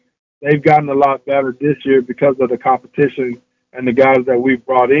year, they've gotten a lot better this year because of the competition and the guys that we've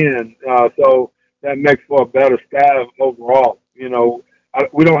brought in. So that makes for a better staff overall.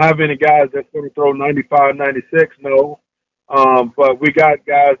 We don't have any guys that's going to throw 95, 96, no. But we got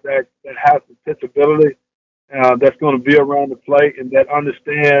guys that have some pitchability, that's going to be around the plate and that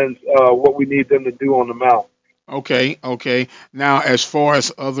understands what we need them to do on the mound. Okay, okay. Now, as far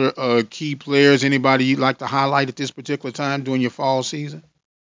as other key players, anybody you'd like to highlight at this particular time during your fall season?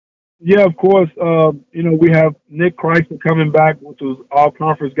 Yeah, of course. We have Nick Chrysler coming back, which was all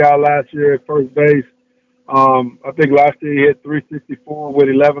conference guy last year at first base. I think last year he hit 364 with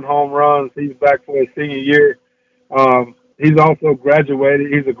 11 home runs. He's back for his senior year. He's also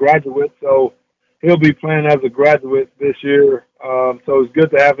graduated. He's a graduate, so he'll be playing as a graduate this year. So it's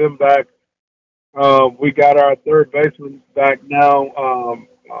good to have him back. We got our third baseman back now,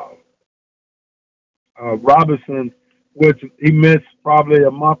 Robinson, which he missed probably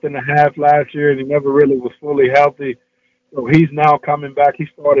a month and a half last year, and he never really was fully healthy. So he's now coming back. He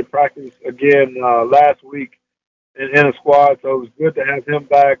started practice again last week in a squad, so it was good to have him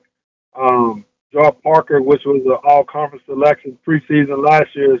back. Joe Parker, which was an all-conference selection preseason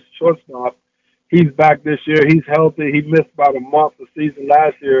last year, as shortstop, he's back this year. He's healthy. He missed about a month of season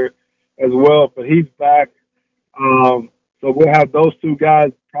last year as well, but he's back. So we'll have those two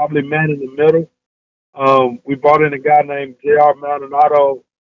guys probably man in the middle. We brought in a guy named J.R. Maldonado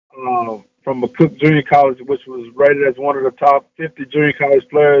from McCook Junior College, which was rated as one of the top 50 junior college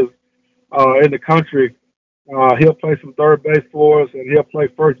players in the country. He'll play some third base for us, and he'll play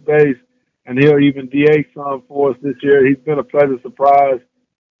first base, and he'll even DH some for us this year. He's been a pleasant surprise,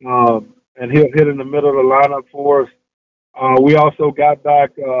 and he'll hit in the middle of the lineup for us. We also got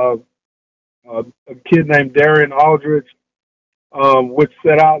back a kid named Darian Aldridge, which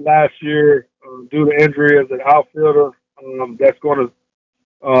set out last year due to injury as an outfielder. That's going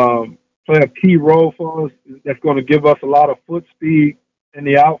to play a key role for us. That's going to give us a lot of foot speed in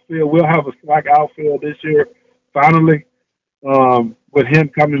the outfield. We'll have a SWAC outfield this year, finally, with him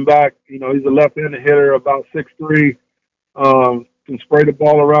coming back. He's a left-handed hitter, about 6'3", can spray the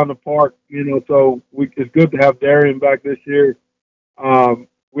ball around the park. So it's good to have Darian back this year.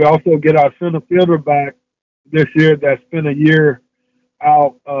 We also get our center fielder back this year that spent a year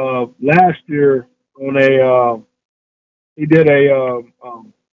out last year on he did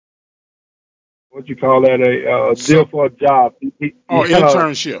what you call that, a deal for a job.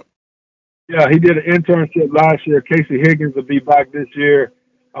 Internship. Yeah, he did an internship last year. Casey Higgins will be back this year.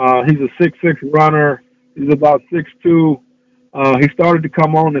 He's a 6'6" runner. He's about 6'2". He started to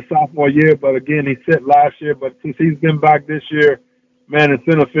come on his sophomore year, but again, he sit last year. But since he's been back this year, man, in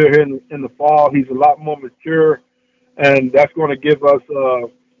center field here in the fall, he's a lot more mature, and that's going to give us,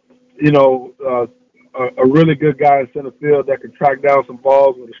 a really good guy in center field that can track down some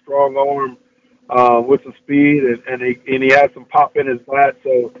balls with a strong arm, with some speed, and he has some pop in his bat.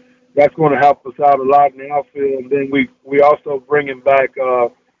 So that's going to help us out a lot in the outfield. And then we also bringing back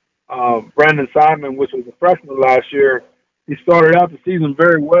Brandon Simon, which was a freshman last year. He started out the season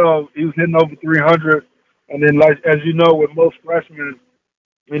very well. He was hitting over 300, and then, like as you know, with most freshmen,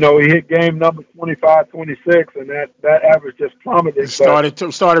 he hit game number 25, 26, and that average just plummeted.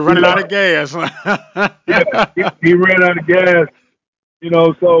 Started running out of gas. Yeah, he ran out of gas.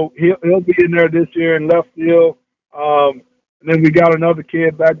 So he'll be in there this year in left field. And then we got another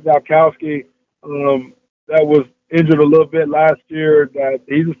kid back, Zalkowski, that was injured a little bit last year. That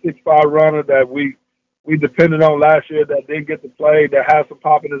he's a 6'5" runner that we depended on last year that didn't get to play. That has some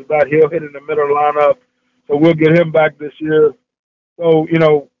pop in his bat. He'll hit in the middle of the lineup, so we'll get him back this year. So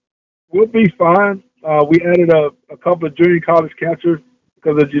we'll be fine. We added a couple of junior college catchers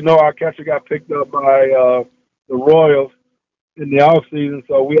because, as you know, our catcher got picked up by the Royals in the off season.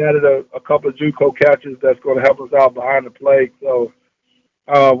 So we added a couple of JUCO catchers that's going to help us out behind the plate. So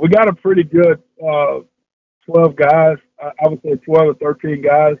we got a pretty good 12 guys. I would say 12 or 13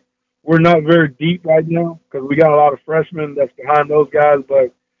 guys. We're not very deep right now because we got a lot of freshmen that's behind those guys.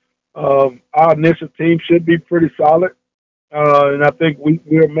 But our initial team should be pretty solid. And I think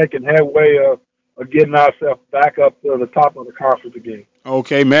we're making headway of getting ourselves back up to the top of the conference again.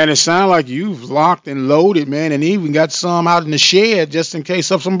 Okay, man, it sounds like you've locked and loaded, man, and even got some out in the shed just in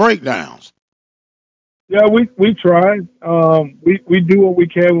case of some breakdowns. Yeah, we try. We do what we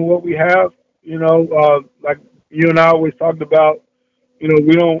can with what we have. Like you and I always talked about, we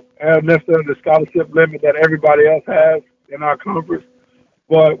don't have necessarily the scholarship limit that everybody else has in our conference,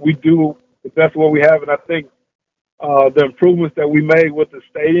 but we do the best of what we have. And I think the improvements that we made with the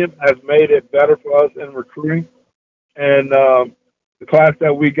stadium has made it better for us in recruiting. And the class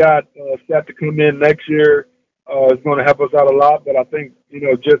that we got set to come in next year is going to help us out a lot. But I think,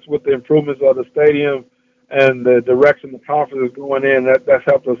 just with the improvements of the stadium and the direction the conference is going in, that's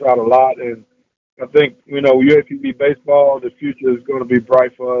helped us out a lot. And I think, UAPB baseball, the future is going to be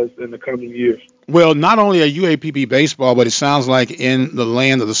bright for us in the coming years. Well, not only a UAPB baseball, but it sounds like in the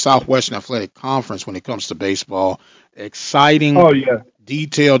land of the Southwestern Athletic Conference when it comes to baseball, exciting, Oh, yeah.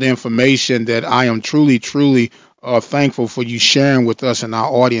 detailed information that I am truly, truly thankful for you sharing with us and our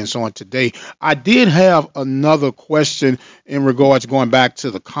audience on today. I did have another question in regards going back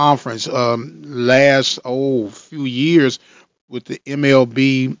to the conference. Last few years with the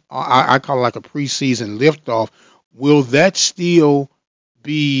MLB, I call it like a preseason liftoff. Will that still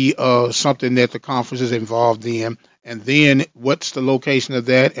be something that the conference is involved in? And then what's the location of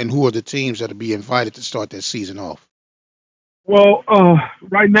that, and who are the teams that will be invited to start that season off? Well,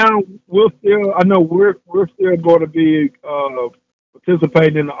 right now I know we're still going to be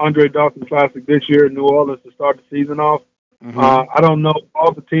participating in the Andre Dawson Classic this year in New Orleans to start the season off. Hmm. I don't know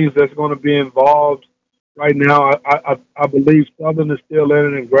all the teams that's going to be involved right now. I believe Southern is still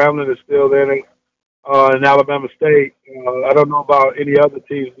in it and Grambling is still in it, and Alabama State. I don't know about any other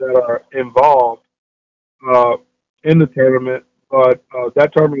teams that are involved uh, in the tournament, but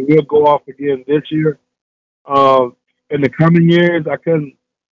that tournament will go off again this year. Um, in the coming years, I couldn't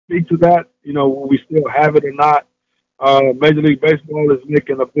speak to that. Will we still have it or not? Major League Baseball is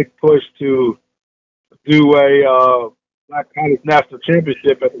making a big push to do a Black College National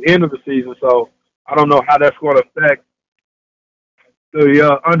Championship at the end of the season. So I don't know how that's going to affect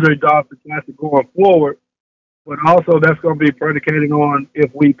the Andre Dawson Classic going forward. But also, that's going to be predicated on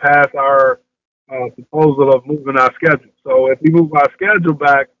if we pass our proposal of moving our schedule. So if we move our schedule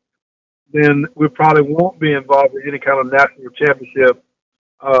back, then we probably won't be involved in any kind of national championship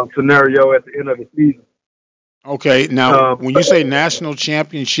scenario at the end of the season. Okay, now Um, when you say national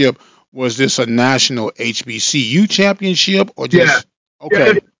championship, was this a national HBCU championship or yeah, just yeah,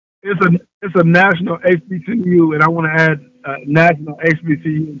 okay? it's a national HBCU, and I want to add national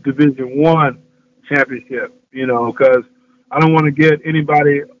HBCU Division I championship. Because I don't want to get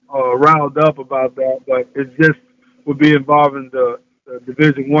anybody riled up about that, but it just would be involving the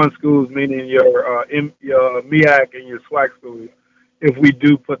Division I schools, meaning your MEAC and your SWAC schools, if we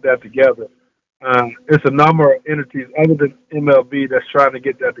do put that together. It's a number of entities other than MLB that's trying to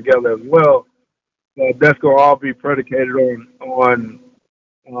get that together as well. But that's going to all be predicated on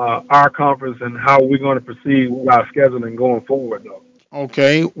our conference and how we're going to proceed with our scheduling going forward, though.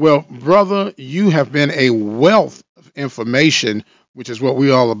 Okay, well, brother, you have been a wealth of information, which is what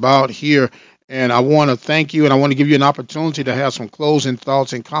we're all about here. And I want to thank you, and I want to give you an opportunity to have some closing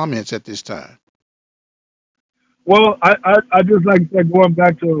thoughts and comments at this time. Well, I just like to say, going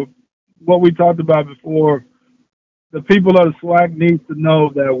back to what we talked about before, the people of the SWAC need to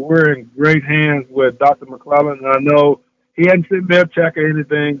know that we're in great hands with Dr. McClellan. And I know he hadn't sent me a check or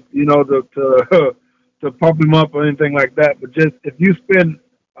anything, to to pump him up or anything like that. But just if you spend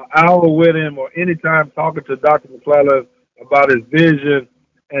an hour with him or any time talking to Dr. McClellan about his vision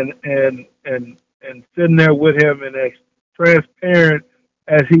and sitting there with him and as transparent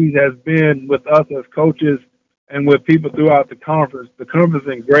as he has been with us as coaches and with people throughout the conference is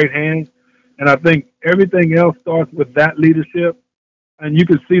in great hands. And I think everything else starts with that leadership. And you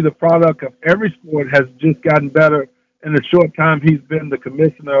can see the product of every sport has just gotten better in the short time he's been the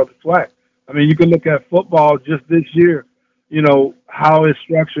commissioner of the SWAC. I mean, you can look at football just this year, how it's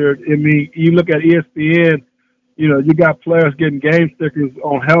structured. I mean, you look at ESPN, you got players getting game stickers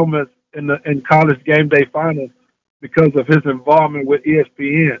on helmets in college game day finals because of his involvement with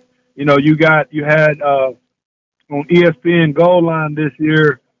ESPN. You had on ESPN Goal Line this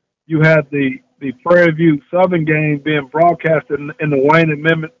year, you had the Prairie View Southern game being broadcasted in the waning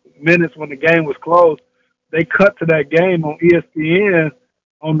minutes when the game was closed. They cut to that game on ESPN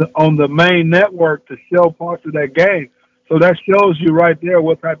on the main network to show parts of that game. So that shows you right there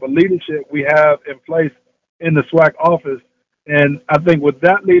what type of leadership we have in place in the SWAC office. And I think with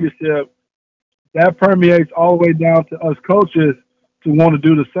that leadership, that permeates all the way down to us coaches to want to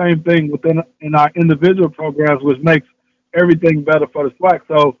do the same thing in our individual programs, which makes everything better for the SWAC.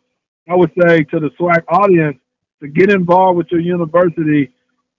 So I would say to the SWAC audience to get involved with your university,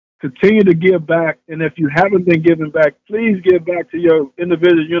 continue to give back, and if you haven't been giving back, please give back to your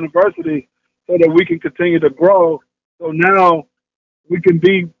individual university so that we can continue to grow. So now we can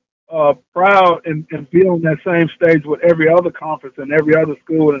be proud and be on that same stage with every other conference and every other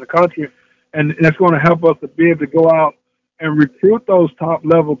school in the country. And that's going to help us to be able to go out and recruit those top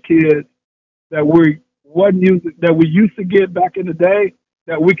level kids that we used to get back in the day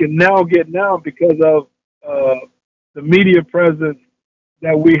that we can now get now because of the media presence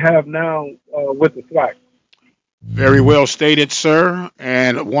that we have now with the SWAC. Very well stated, sir.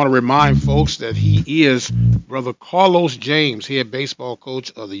 And I want to remind folks that he is Brother Carlos James, head baseball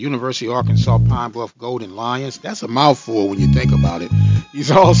coach of the University of Arkansas Pine Bluff Golden Lions. That's a mouthful when you think about it. He's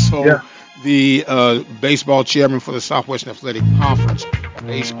also the baseball chairman for the Southwestern Athletic Conference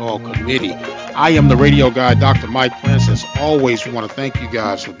Baseball Committee. I am the radio guy, Dr. Mike Prince. As always, we want to thank you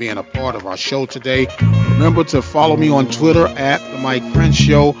guys for being a part of our show today. Remember to follow me on Twitter at The Mike Prince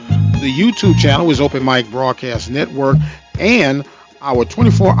Show. The YouTube channel is Open Mic Broadcast Network, and our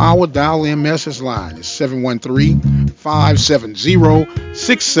 24-hour dial-in message line is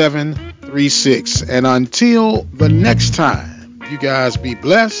 713-570-6736. And until the next time, you guys be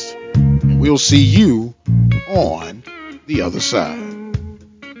blessed, and we'll see you on the other side.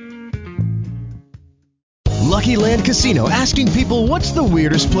 Lucky Land Casino, asking people, what's the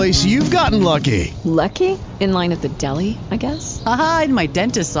weirdest place you've gotten lucky? Lucky? In line at the deli, I guess? Aha, in my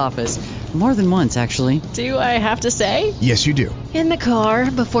dentist's office. More than once, actually. Do I have to say? Yes, you do. In the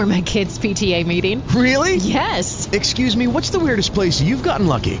car before my kids' PTA meeting. Really? Yes. Excuse me, what's the weirdest place you've gotten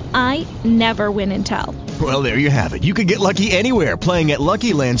lucky? I never win and tell. Well, there you have it. You can get lucky anywhere, playing at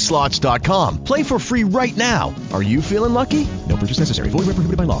LuckyLandSlots.com. Play for free right now. Are you feeling lucky? No purchase necessary. Void where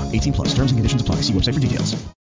prohibited by law. 18+. Terms and conditions apply. See website for details.